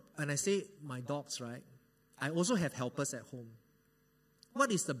know, when I say my dogs, right, I also have helpers at home.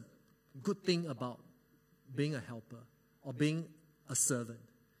 What is the good thing about being a helper or being a servant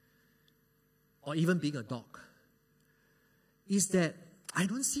or even being a dog? Is that I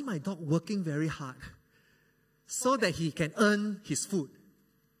don't see my dog working very hard so that he can earn his food.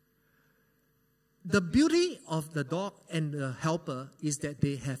 The beauty of the dog and the helper is that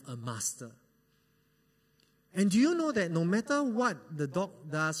they have a master. And do you know that no matter what the dog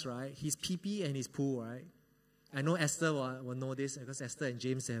does, right, his pee-pee and his poo, right? I know Esther will know this because Esther and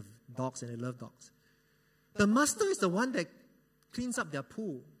James have dogs and they love dogs. The master is the one that cleans up their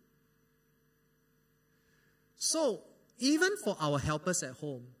poo. So, even for our helpers at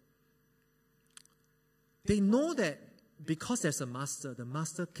home, they know that because there's a master, the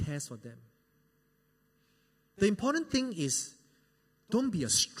master cares for them. The important thing is, don't be a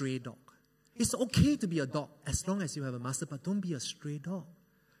stray dog. It's okay to be a dog as long as you have a master, but don't be a stray dog.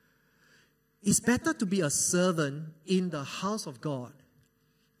 It's better to be a servant in the house of God,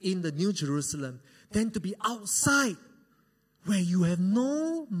 in the New Jerusalem, than to be outside where you have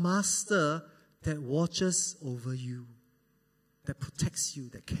no master that watches over you, that protects you,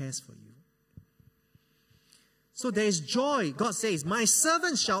 that cares for you. So there is joy. God says, my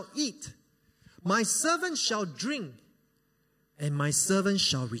servant shall eat, my servant shall drink, and my servant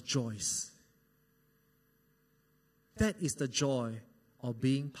shall rejoice. That is the joy of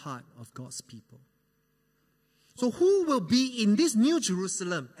being part of God's people. So who will be in this New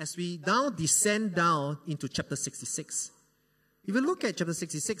Jerusalem as we now descend down into chapter 66? If you look at chapter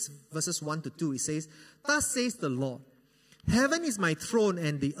 66, verses 1 to 2, it says, thus says the Lord, heaven is my throne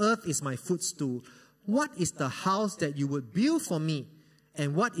and the earth is my footstool. What is the house that you would build for me?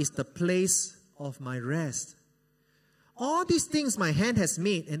 And what is the place of my rest? All these things my hand has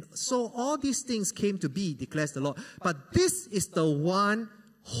made, and so all these things came to be, declares the Lord. But this is the one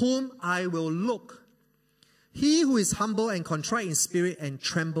whom I will look, he who is humble and contrite in spirit and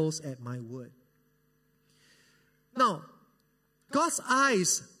trembles at my word. Now, God's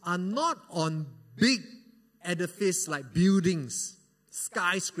eyes are not on big edifices like buildings,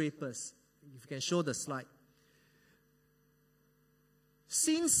 skyscrapers. If you can show the slide.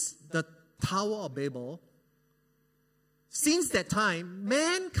 Since the Tower of Babel, since that time,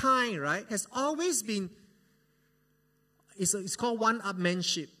 mankind, right, has always been, it's called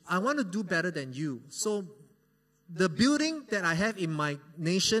one-upmanship. I want to do better than you. So the building that I have in my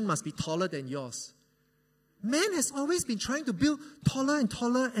nation must be taller than yours. Man has always been trying to build taller and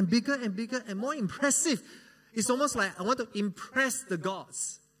taller and bigger and more impressive. It's almost like I want to impress the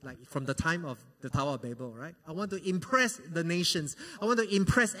gods, like from the time of the Tower of Babel, right? I want to impress the nations. I want to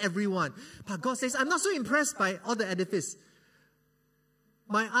impress everyone. But God says, I'm not so impressed by all the edifice.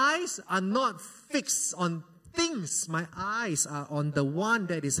 My eyes are not fixed on things. My eyes are on the one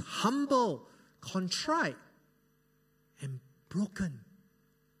that is humble, contrite, and broken.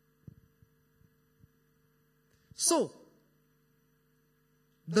 So,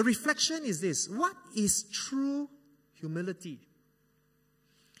 the reflection is this. What is true humility?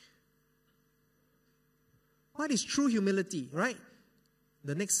 What is true humility, right?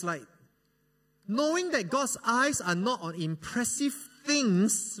 The next slide. Knowing that God's eyes are not on impressive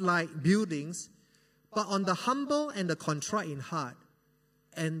things like buildings, but on the humble and the contrite in heart,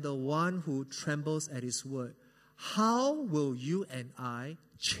 and the one who trembles at his word. How will you and I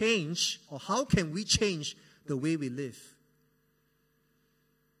change, or how can we change the way we live?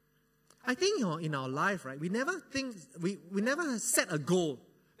 I think in our life, right, we never set a goal,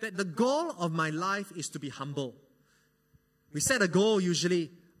 that the goal of my life is to be humble. We set a goal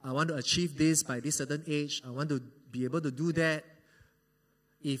usually, I want to achieve this by this certain age, I want to be able to do that.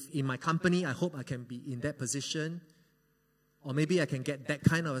 If in my company, I hope I can be in that position, or maybe I can get that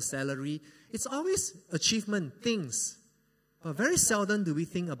kind of a salary. It's always achievement, things. But very seldom do we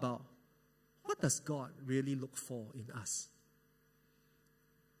think about, what does God really look for in us?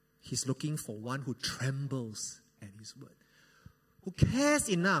 He's looking for one who trembles at his word, who cares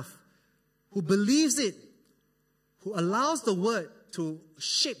enough, who believes it, who allows the word to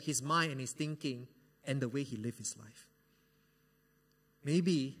shape his mind and his thinking and the way he lives his life.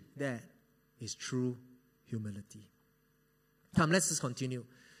 Maybe that is true humility. Come, let's just continue.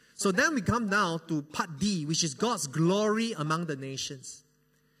 So then we come now to part D, which is God's glory among the nations.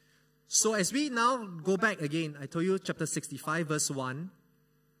 So as we now go back again, I told you chapter 65 verse 1,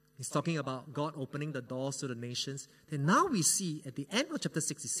 he's talking about God opening the doors to the nations. Then now we see at the end of chapter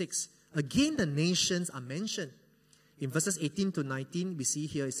 66, again the nations are mentioned. In verses 18 to 19, we see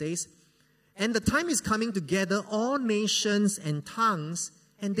here it says, and the time is coming to gather all nations and tongues,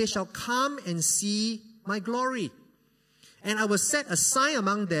 and they shall come and see my glory. And I will set a sign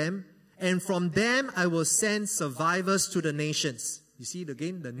among them, and from them I will send survivors to the nations. You see it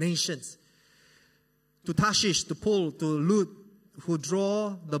again, the nations. To Tarshish, to Pul, to Lut, who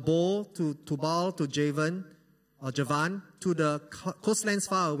draw the bow, to Tubal, to Javan, to the coastlands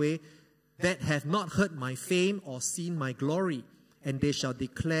far away, that have not heard my fame or seen my glory, and they shall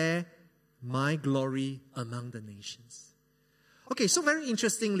declare my glory among the nations. Okay, so very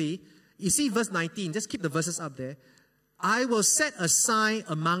interestingly, you see verse 19, just keep the verses up there. I will set a sign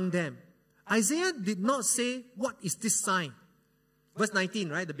among them. Isaiah did not say, what is this sign? Verse 19,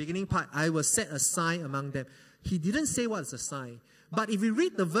 right, the beginning part, I will set a sign among them. He didn't say what is the sign. But if we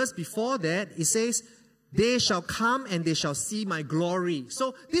read the verse before that, it says, They shall come and they shall see my glory.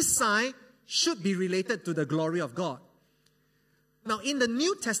 So this sign should be related to the glory of God. Now, in the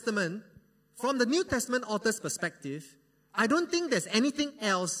New Testament, from the New Testament author's perspective, I don't think there's anything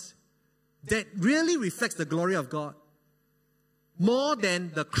else that really reflects the glory of God more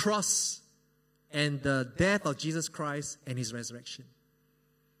than the cross and the death of Jesus Christ and his resurrection.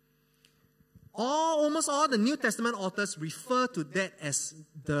 Almost all the New Testament authors refer to that as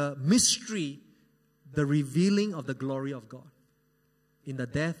the mystery, the revealing of the glory of God in the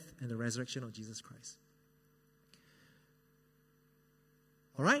death and the resurrection of Jesus Christ.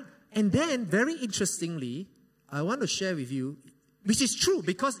 All right? And then, very interestingly, I want to share with you, which is true,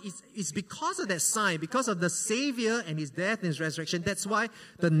 because it's because of that sign, because of the Savior and his death and his resurrection, that's why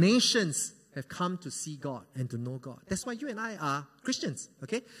the nations have come to see God and to know God. That's why you and I are Christians,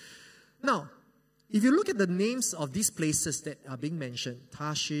 okay? Now, if you look at the names of these places that are being mentioned,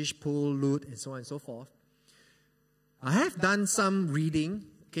 Tarshish, Pul, Lut, and so on and so forth, I have done some reading,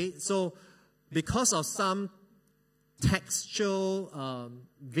 okay? So, because of some textual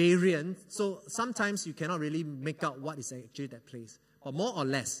variant, so sometimes you cannot really make out what is actually that place. But more or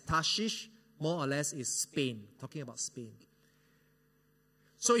less, Tarshish, more or less, is Spain, talking about Spain.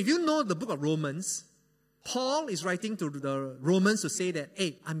 So if you know the book of Romans, Paul is writing to the Romans to say that,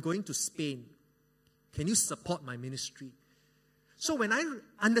 hey, I'm going to Spain. Can you support my ministry? So when I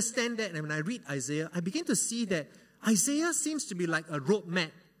understand that and when I read Isaiah, I begin to see that Isaiah seems to be like a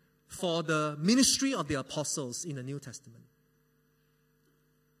roadmap for the ministry of the apostles in the New Testament.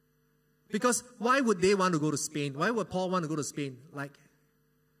 Because why would they want to go to Spain? Why would Paul want to go to Spain?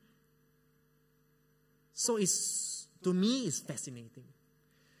 So to me, it's fascinating.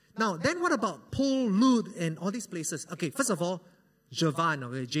 Now, then what about Pul, Lut, and all these places? Okay, first of all, Javan,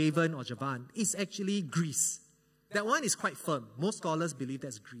 okay, Javan or Javan, is actually Greece. That one is quite firm. Most scholars believe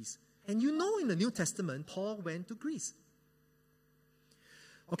that's Greece. And you know in the New Testament, Paul went to Greece.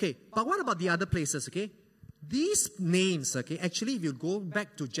 Okay, but what about the other places, okay? These names, okay, actually if you go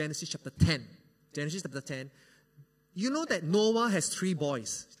back to Genesis chapter 10, you know that Noah has 3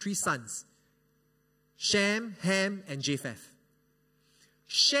 boys, 3 sons. Shem, Ham, and Japheth.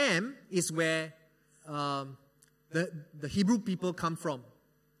 Shem is where the Hebrew people come from.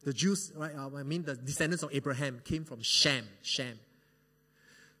 The Jews, right? The descendants of Abraham came from Shem.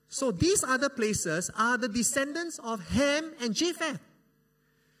 So these other places are the descendants of Ham and Japheth.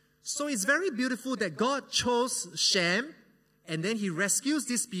 So it's very beautiful that God chose Shem, and then he rescues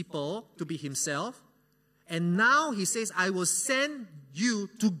these people to be himself. And now he says, I will send you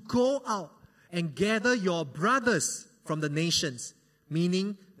to go out and gather your brothers from the nations,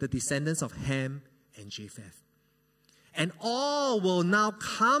 meaning the descendants of Ham and Japheth. And all will now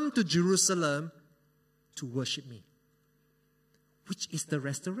come to Jerusalem to worship me, which is the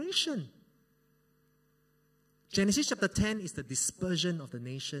restoration. Genesis chapter 10 is the dispersion of the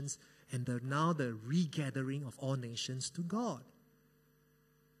nations and now the regathering of all nations to God.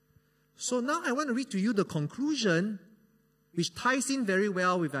 So now I want to read to you the conclusion, which ties in very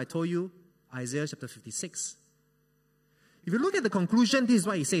well with, I told you, Isaiah chapter 56. If you look at the conclusion, this is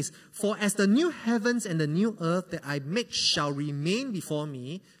what he says. For as the new heavens and the new earth that I make shall remain before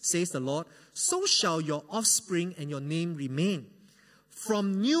me, says the Lord, so shall your offspring and your name remain.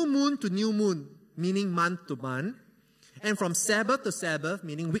 From new moon to new moon, meaning month to month, and from Sabbath to Sabbath,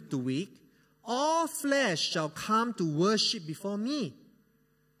 meaning week to week, all flesh shall come to worship before me,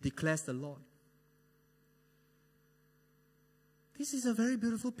 declares the Lord. This is a very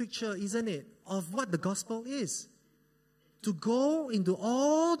beautiful picture, isn't it, of what the gospel is. To go into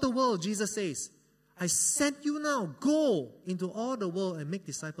all the world, Jesus says, I sent you now, go into all the world and make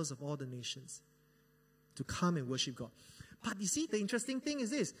disciples of all the nations to come and worship God. But you see, the interesting thing is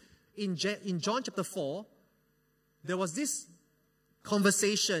this. In John chapter 4, there was this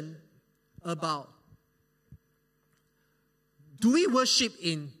conversation about, do we worship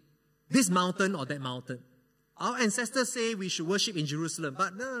in this mountain or that mountain? Our ancestors say we should worship in Jerusalem,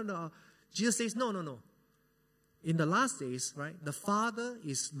 but no. Jesus says, no. In the last days, right, the Father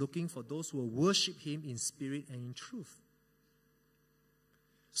is looking for those who will worship him in spirit and in truth.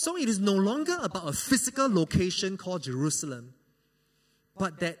 So it is no longer about a physical location called Jerusalem,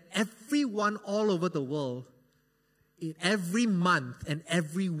 but that everyone all over the world, in every month and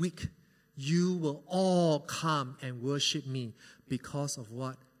every week, you will all come and worship me because of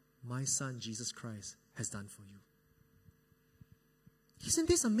what my Son Jesus Christ has done for you. Isn't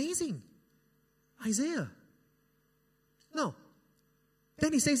this amazing? Isaiah. No.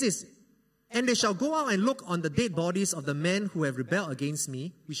 Then he says this, and they shall go out and look on the dead bodies of the men who have rebelled against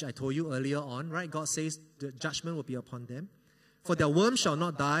me, which I told you earlier on, right? God says the judgment will be upon them. For their worm shall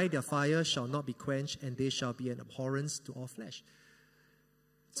not die, their fire shall not be quenched, and they shall be an abhorrence to all flesh.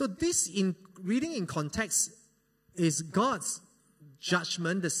 So this, in reading in context, is God's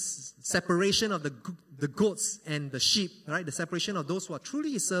judgment, the separation of the goats and the sheep, right? The separation of those who are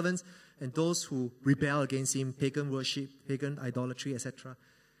truly His servants and those who rebel against Him, pagan worship, pagan idolatry, etc.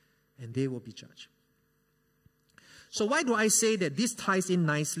 And they will be judged. So why do I say that this ties in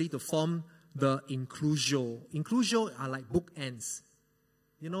nicely to form the inclusio? Inclusio are like bookends.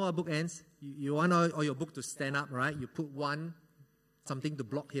 You know what bookends? You want all your book to stand up, right? You put something to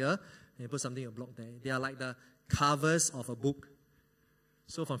block here, and you put something to block there. They are like the covers of a book.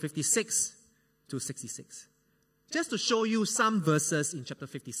 So from 56 to 66. Just to show you some verses in chapter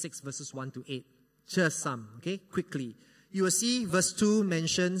 56, verses 1 to 8. Just some, okay? Quickly. You will see verse 2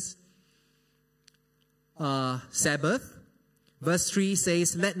 mentions Sabbath. Verse 3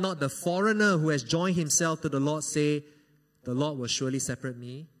 says, let not the foreigner who has joined himself to the Lord say, the Lord will surely separate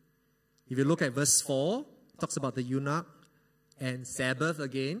me. If you look at verse 4, it talks about the eunuch and Sabbath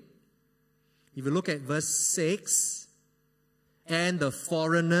again. If you look at verse 6, and the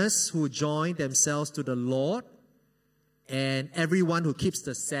foreigners who join themselves to the Lord, and everyone who keeps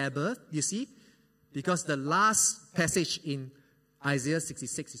the Sabbath, you see? Because the last passage in Isaiah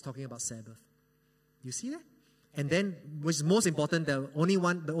 66 is talking about Sabbath. You see that? And then, which is most important, the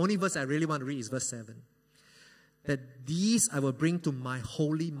only verse I really want to read is verse 7. That these I will bring to my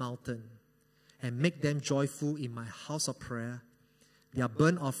holy mountain and make them joyful in my house of prayer. Their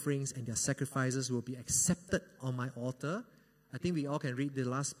burnt offerings and their sacrifices will be accepted on my altar. I think we all can read the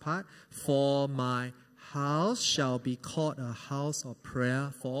last part. For my house shall be called a house of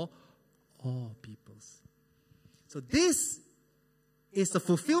prayer for all peoples. So this is the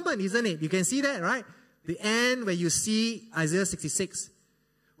fulfillment, isn't it? You can see that, right? The end where you see Isaiah 66,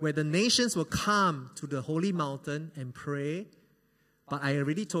 where the nations will come to the holy mountain and pray. But I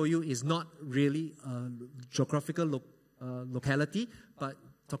already told you it's not really a geographical locality, but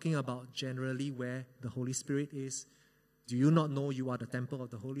talking about generally where the Holy Spirit is. Do you not know you are the temple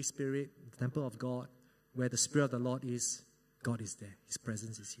of the Holy Spirit, the temple of God, where the Spirit of the Lord is? God is there. His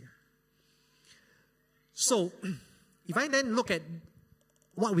presence is here. So, if I then look at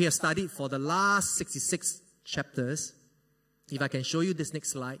what we have studied for the last 66 chapters, if I can show you this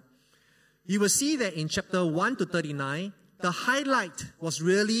next slide, you will see that in chapter 1 to 39, the highlight was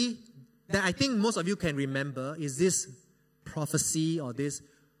really, that I think most of you can remember, is this prophecy or this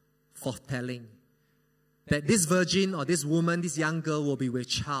foretelling. That this virgin or this woman, this young girl will be with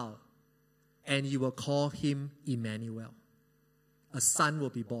child, and you will call him Emmanuel. A son will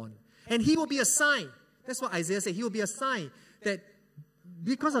be born. And he will be a sign. That's what Isaiah said. He will be a sign that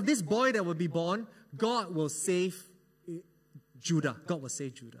because of this boy that will be born, God will save Judah. God will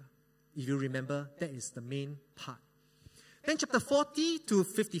save Judah. If you remember, that is the main part. Then chapter 40 to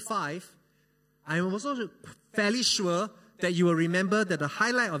 55, I am also fairly sure that you will remember that the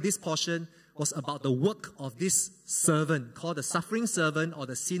highlight of this portion was about the work of this servant, called the suffering servant or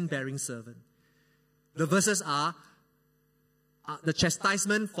the sin-bearing servant. The verses are, the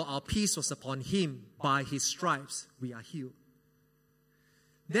chastisement for our peace was upon him. By his stripes we are healed.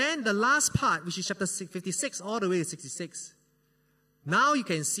 Then the last part, which is chapter 56 all the way to 66. Now you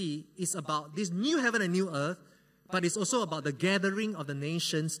can see it's about this new heaven and new earth, but it's also about the gathering of the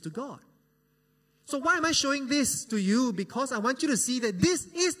nations to God. So why am I showing this to you? Because I want you to see that this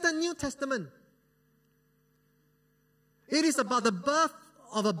is the New Testament. It is about the birth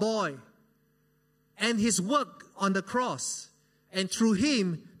of a boy and his work on the cross. And through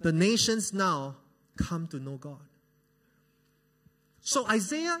him, the nations now come to know God. So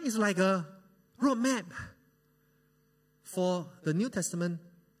Isaiah is like a roadmap for the New Testament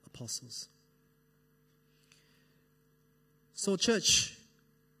apostles. So church,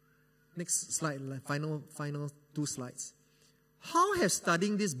 next slide, final two slides. How has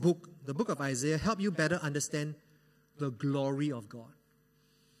studying this book, the book of Isaiah, helped you better understand the glory of God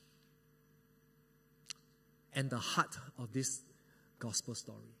and the heart of this gospel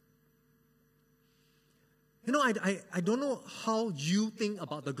story? You know, I don't know how you think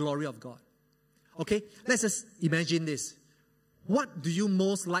about the glory of God. Okay, let's just imagine this. What do you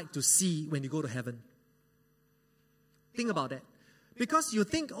most like to see when you go to heaven? Think about that. Because you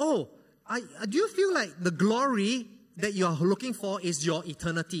think, oh, do you feel like the glory that you are looking for is your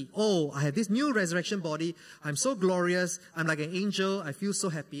eternity? Oh, I have this new resurrection body. I'm so glorious. I'm like an angel. I feel so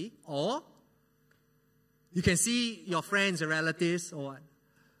happy. Or you can see your friends and relatives or what.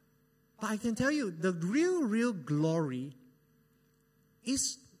 But I can tell you, the real glory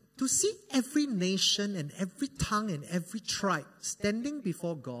is to see every nation and every tongue and every tribe standing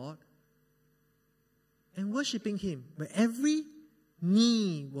before God and worshiping Him, where every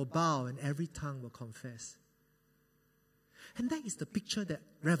knee will bow and every tongue will confess. And that is the picture that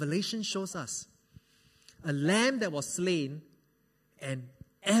Revelation shows us. A lamb that was slain, and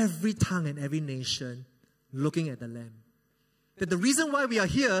every tongue and every nation looking at the lamb. That the reason why we are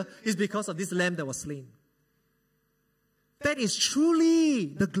here is because of this lamb that was slain. That is truly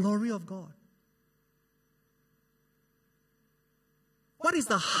the glory of God. What is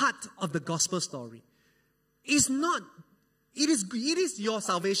the heart of the gospel story? It is your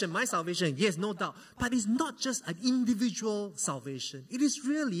salvation, my salvation, yes, no doubt. But it's not just an individual salvation. It is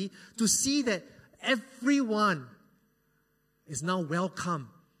really to see that everyone is now welcome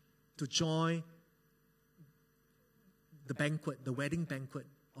to join the banquet, the wedding banquet,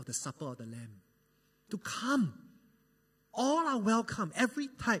 or the supper of the Lamb. To come. All are welcome. Every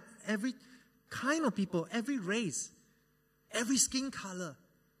type, every kind of people, every race, every skin color.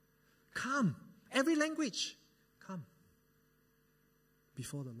 Come. Every language. Come.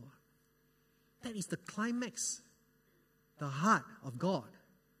 Before the Lord. That is the climax, the heart of God.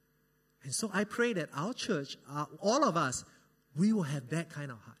 And so I pray that our church, all of us, we will have that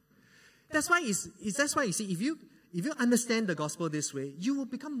kind of heart. That's why you see, if you understand the gospel this way, you will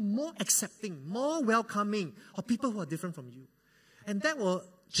become more accepting, more welcoming of people who are different from you. And that will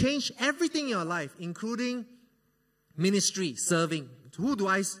change everything in your life, including ministry, serving. Who do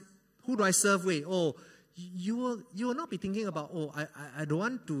I serve with? Oh, you will not be thinking about, oh, I don't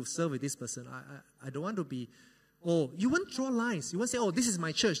want to serve with this person. I don't want to be, oh, you won't draw lines. You won't say, oh, this is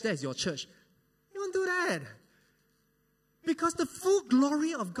my church, that is your church. You won't do that. Because the full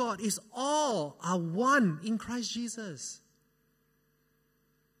glory of God is all are one in Christ Jesus.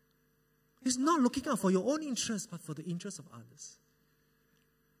 It's not looking out for your own interests, but for the interests of others.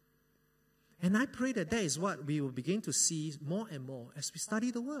 And I pray that is what we will begin to see more and more as we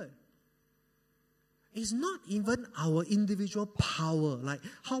study the Word. It's not even our individual power, like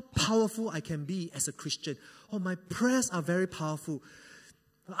how powerful I can be as a Christian. Oh, my prayers are very powerful.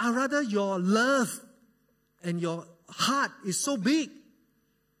 Rather, your love and your heart is so big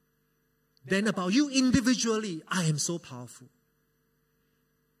than about you individually. I am so powerful.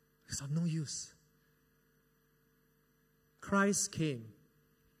 It's of no use. Christ came,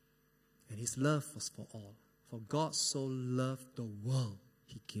 and His love was for all. For God so loved the world,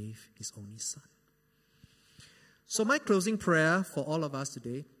 He gave His only Son. So my closing prayer for all of us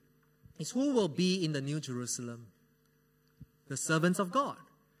today is, who will be in the New Jerusalem? The servants of God.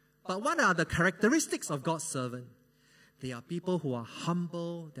 But what are the characteristics of God's servant? They are people who are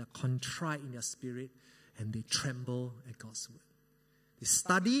humble, they are contrite in their spirit, and they tremble at God's word. They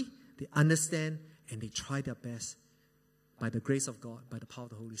study, they understand, and they try their best by the grace of God, by the power of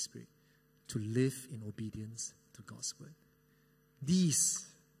the Holy Spirit, to live in obedience to God's word. These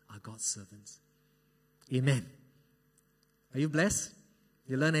are God's servants. Amen. Are you blessed?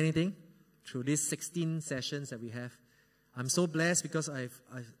 You learn anything through these 16 sessions that we have? I'm so blessed because I've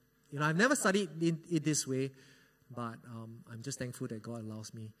never studied it this way. But I'm just thankful that God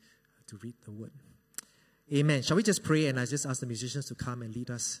allows me to read the Word. Amen. Shall we just pray, and I just ask the musicians to come and lead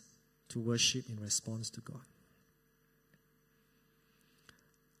us to worship in response to God.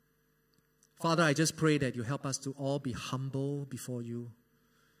 Father, I just pray that you help us to all be humble before you,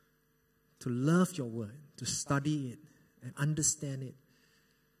 to love your Word, to study it and understand it.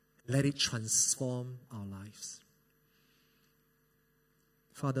 Let it transform our lives.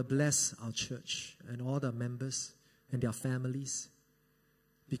 Father, bless our church and all the members and their families,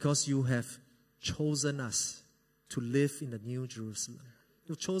 because you have chosen us to live in the New Jerusalem.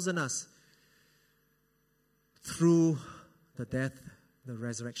 You've chosen us through the death, the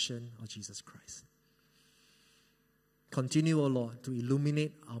resurrection of Jesus Christ. Continue, O Lord, to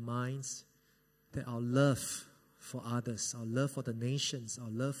illuminate our minds, that our love for others, our love for the nations, our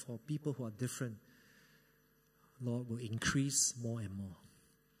love for people who are different, Lord, will increase more and more.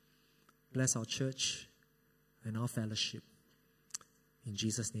 Bless our church and our fellowship. In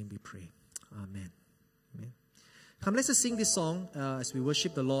Jesus' name we pray. Amen. Amen. Come, let's just sing this song as we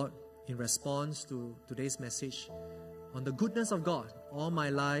worship the Lord in response to today's message on the goodness of God. All my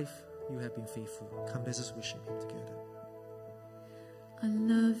life, you have been faithful. Come, let's just worship Him together. I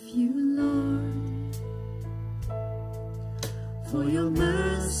love you, Lord, for your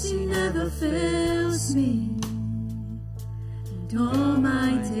mercy never fails me. And all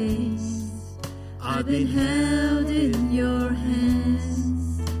my days I've been held in your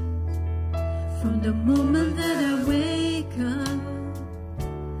hands. From the moment that I wake up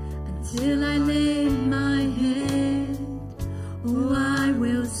until I lay my head, oh, I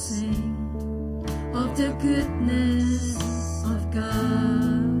will sing of the goodness of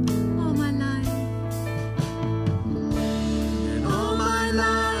God. All my life,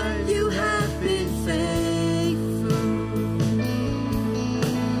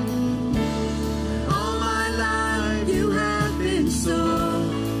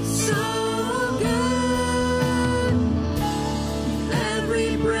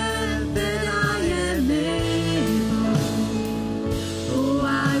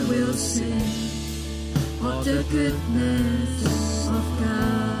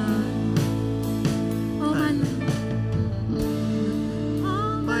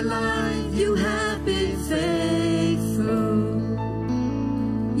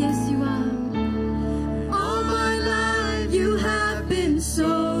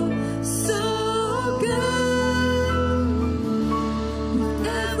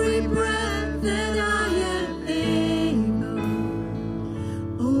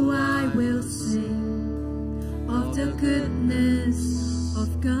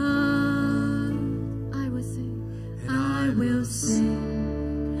 of God. I will sing. I will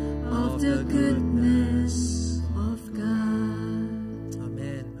sing of the goodness of God.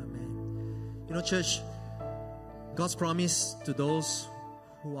 Amen. Amen. You know, church, God's promise to those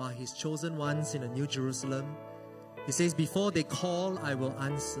who are His chosen ones in the New Jerusalem, He says, before they call, I will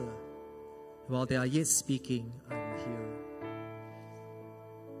answer. While they are yet speaking, I will hear.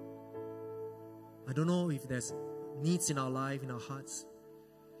 I don't know if there's needs in our life, in our hearts,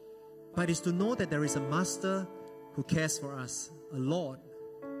 but it's to know that there is a Master who cares for us, a Lord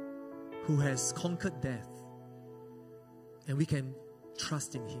who has conquered death, and we can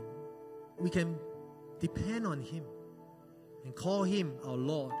trust in Him. We can depend on Him and call Him our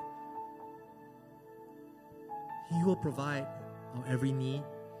Lord. He will provide our every need.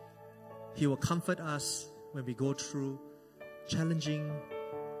 He will comfort us when we go through challenging,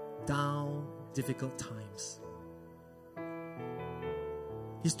 down, difficult times.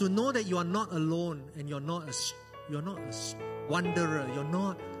 Is to know that you are not alone and you're not a wanderer, you're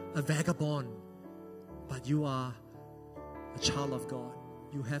not a vagabond, but you are a child of God.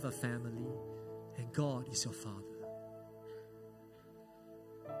 You have a family, and God is your Father.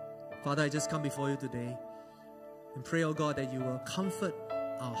 Father, I just come before you today and pray, oh God, that you will comfort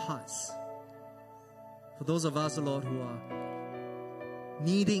our hearts. For those of us, oh Lord, who are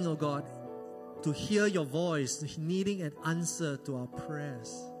needing, oh God, to hear your voice, needing an answer to our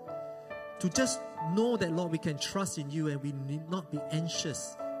prayers, to just know that, Lord, we can trust in you and we need not be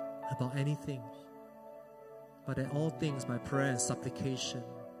anxious about anything, but that all things by prayer and supplication,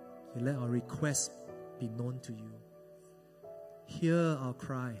 we let our requests be known to you. Hear our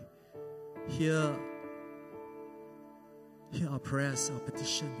cry. Hear our prayers, our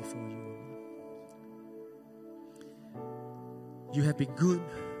petition before you. You have been good.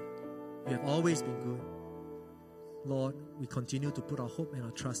 You have always been good. Lord, we continue to put our hope and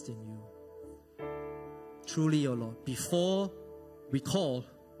our trust in you. Truly, O Lord, before we call,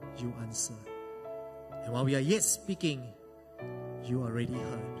 you answer. And while we are yet speaking, you already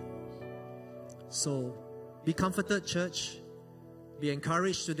heard. So, be comforted, church. Be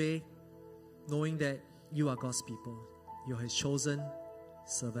encouraged today, knowing that you are God's people. You are His chosen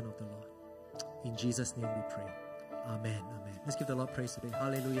servant of the Lord. In Jesus' name we pray. Amen. Amen. Let's give the Lord praise today.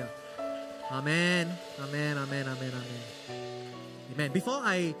 Hallelujah. Amen. Amen. Amen. Amen. Amen. Amen. Before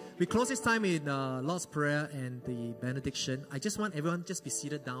we close this time in Lord's Prayer and the benediction, I just want everyone just be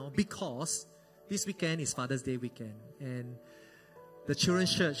seated down, because this weekend is Father's Day weekend, and the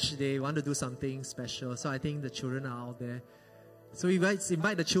children's church, they want to do something special. So I think the children are out there. So we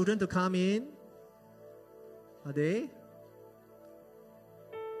invite the children to come in. Are they?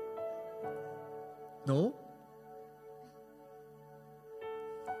 No?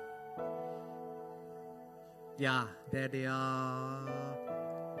 Yeah, there they are.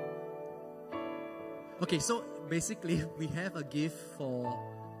 Okay, so basically we have a gift for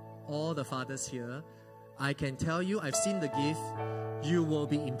all the fathers here. I can tell you, I've seen the gift. You will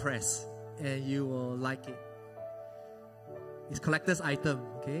be impressed and you will like it. It's collector's item,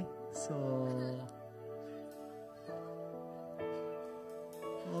 okay? So,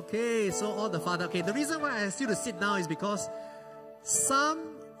 okay, so all the father. Okay, the reason why I asked you to sit down is because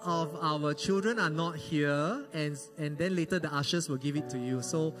some of our children are not here, and then later the ushers will give it to you.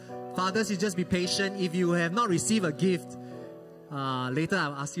 So, fathers, you just be patient. If you have not received a gift, later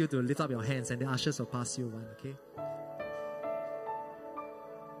I'll ask you to lift up your hands, and the ushers will pass you one. Okay?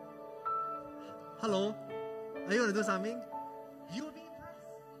 Hello, are you going to do something? You will be impressed.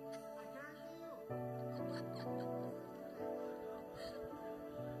 I guarantee you.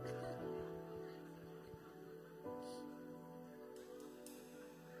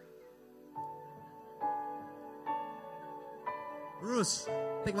 Bruce,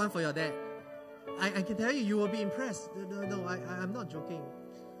 take one for your dad. I can tell you, you will be impressed. No, I'm not joking.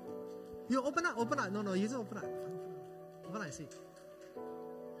 You open up. No, you just open up. Open up, I see.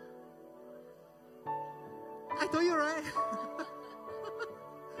 I told you, right?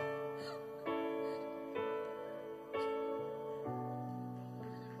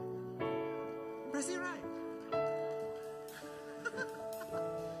 Press it right.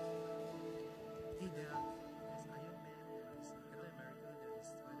 Hey, there is Iron Man, there is Captain America, there is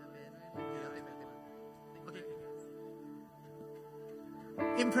Spider-Man. Okay.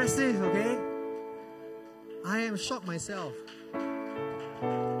 Impressive, okay? I am shocked myself.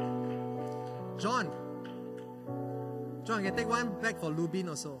 John, you can take one back for Lubin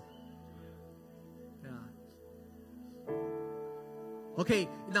also. Yeah. Okay,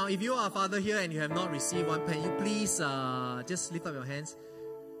 now if you are a father here and you have not received one, can you please just lift up your hands?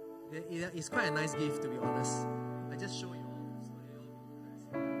 It's quite a nice gift, to be honest. I just show you all. So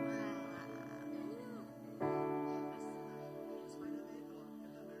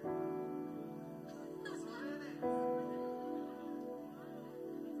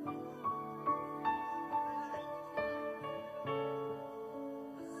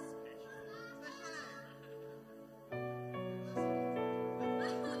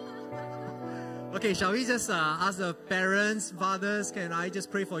Okay, shall we just ask the parents, fathers, can I just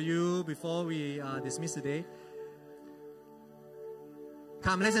pray for you before we dismiss today?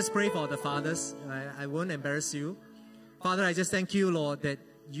 Come, let's just pray for the fathers. I won't embarrass you. Father, I just thank you, Lord, that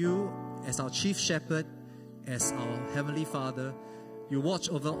you, as our chief shepherd, as our heavenly Father, you watch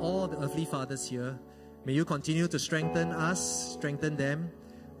over all the earthly fathers here. May you continue to strengthen us, strengthen them,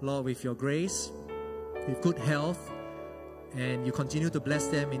 Lord, with your grace, with good health, and you continue to bless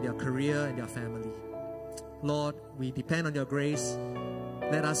them in their career and their family. Lord, we depend on your grace.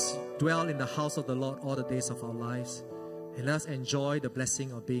 Let us dwell in the house of the Lord all the days of our lives, and let us enjoy the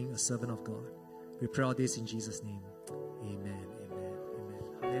blessing of being a servant of God. We pray all this in Jesus' name. Amen, amen,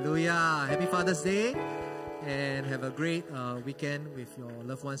 amen. Hallelujah. Happy Father's Day, and have a great weekend with your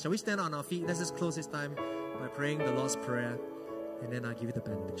loved ones. Shall we stand on our feet? Let's just close this time by praying the Lord's Prayer, and then I'll give you the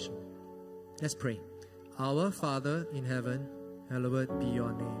benediction. Let's pray. Our Father in heaven, hallowed be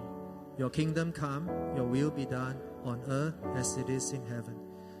your name. Your kingdom come, your will be done on earth as it is in heaven.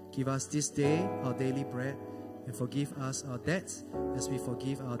 Give us this day our daily bread, and forgive us our debts as we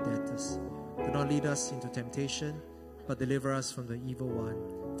forgive our debtors. Do not lead us into temptation, but deliver us from the evil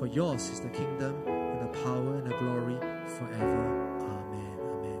one. For yours is the kingdom, and the power, and the glory forever. Amen.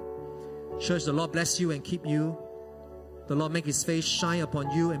 Amen. Church, the Lord bless you and keep you. The Lord make his face shine upon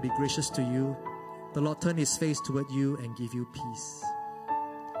you and be gracious to you. The Lord turn his face toward you and give you peace.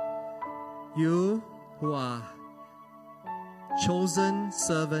 You who are chosen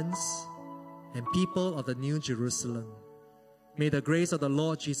servants and people of the New Jerusalem, may the grace of the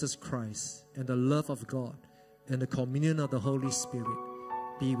Lord Jesus Christ and the love of God and the communion of the Holy Spirit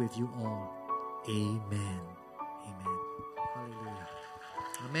be with you all. Amen. Amen. Hallelujah.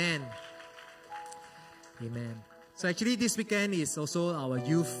 Amen. Amen. So actually this weekend is also our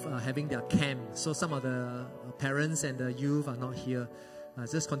youth having their camp. So some of the parents and the youth are not here.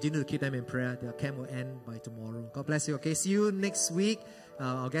 Just continue to keep them in prayer. Their camp will end by tomorrow. God bless you. Okay, see you next week.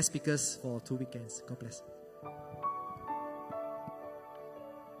 Our guest speakers for 2 weekends. God bless.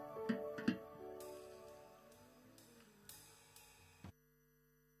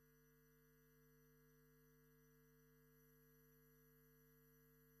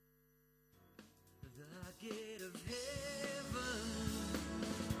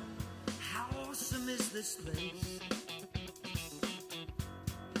 This place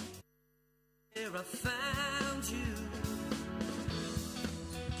where I found you,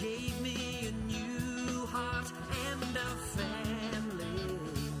 gave me a new heart and a family.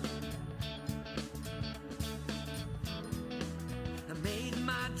 I made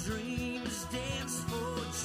my dream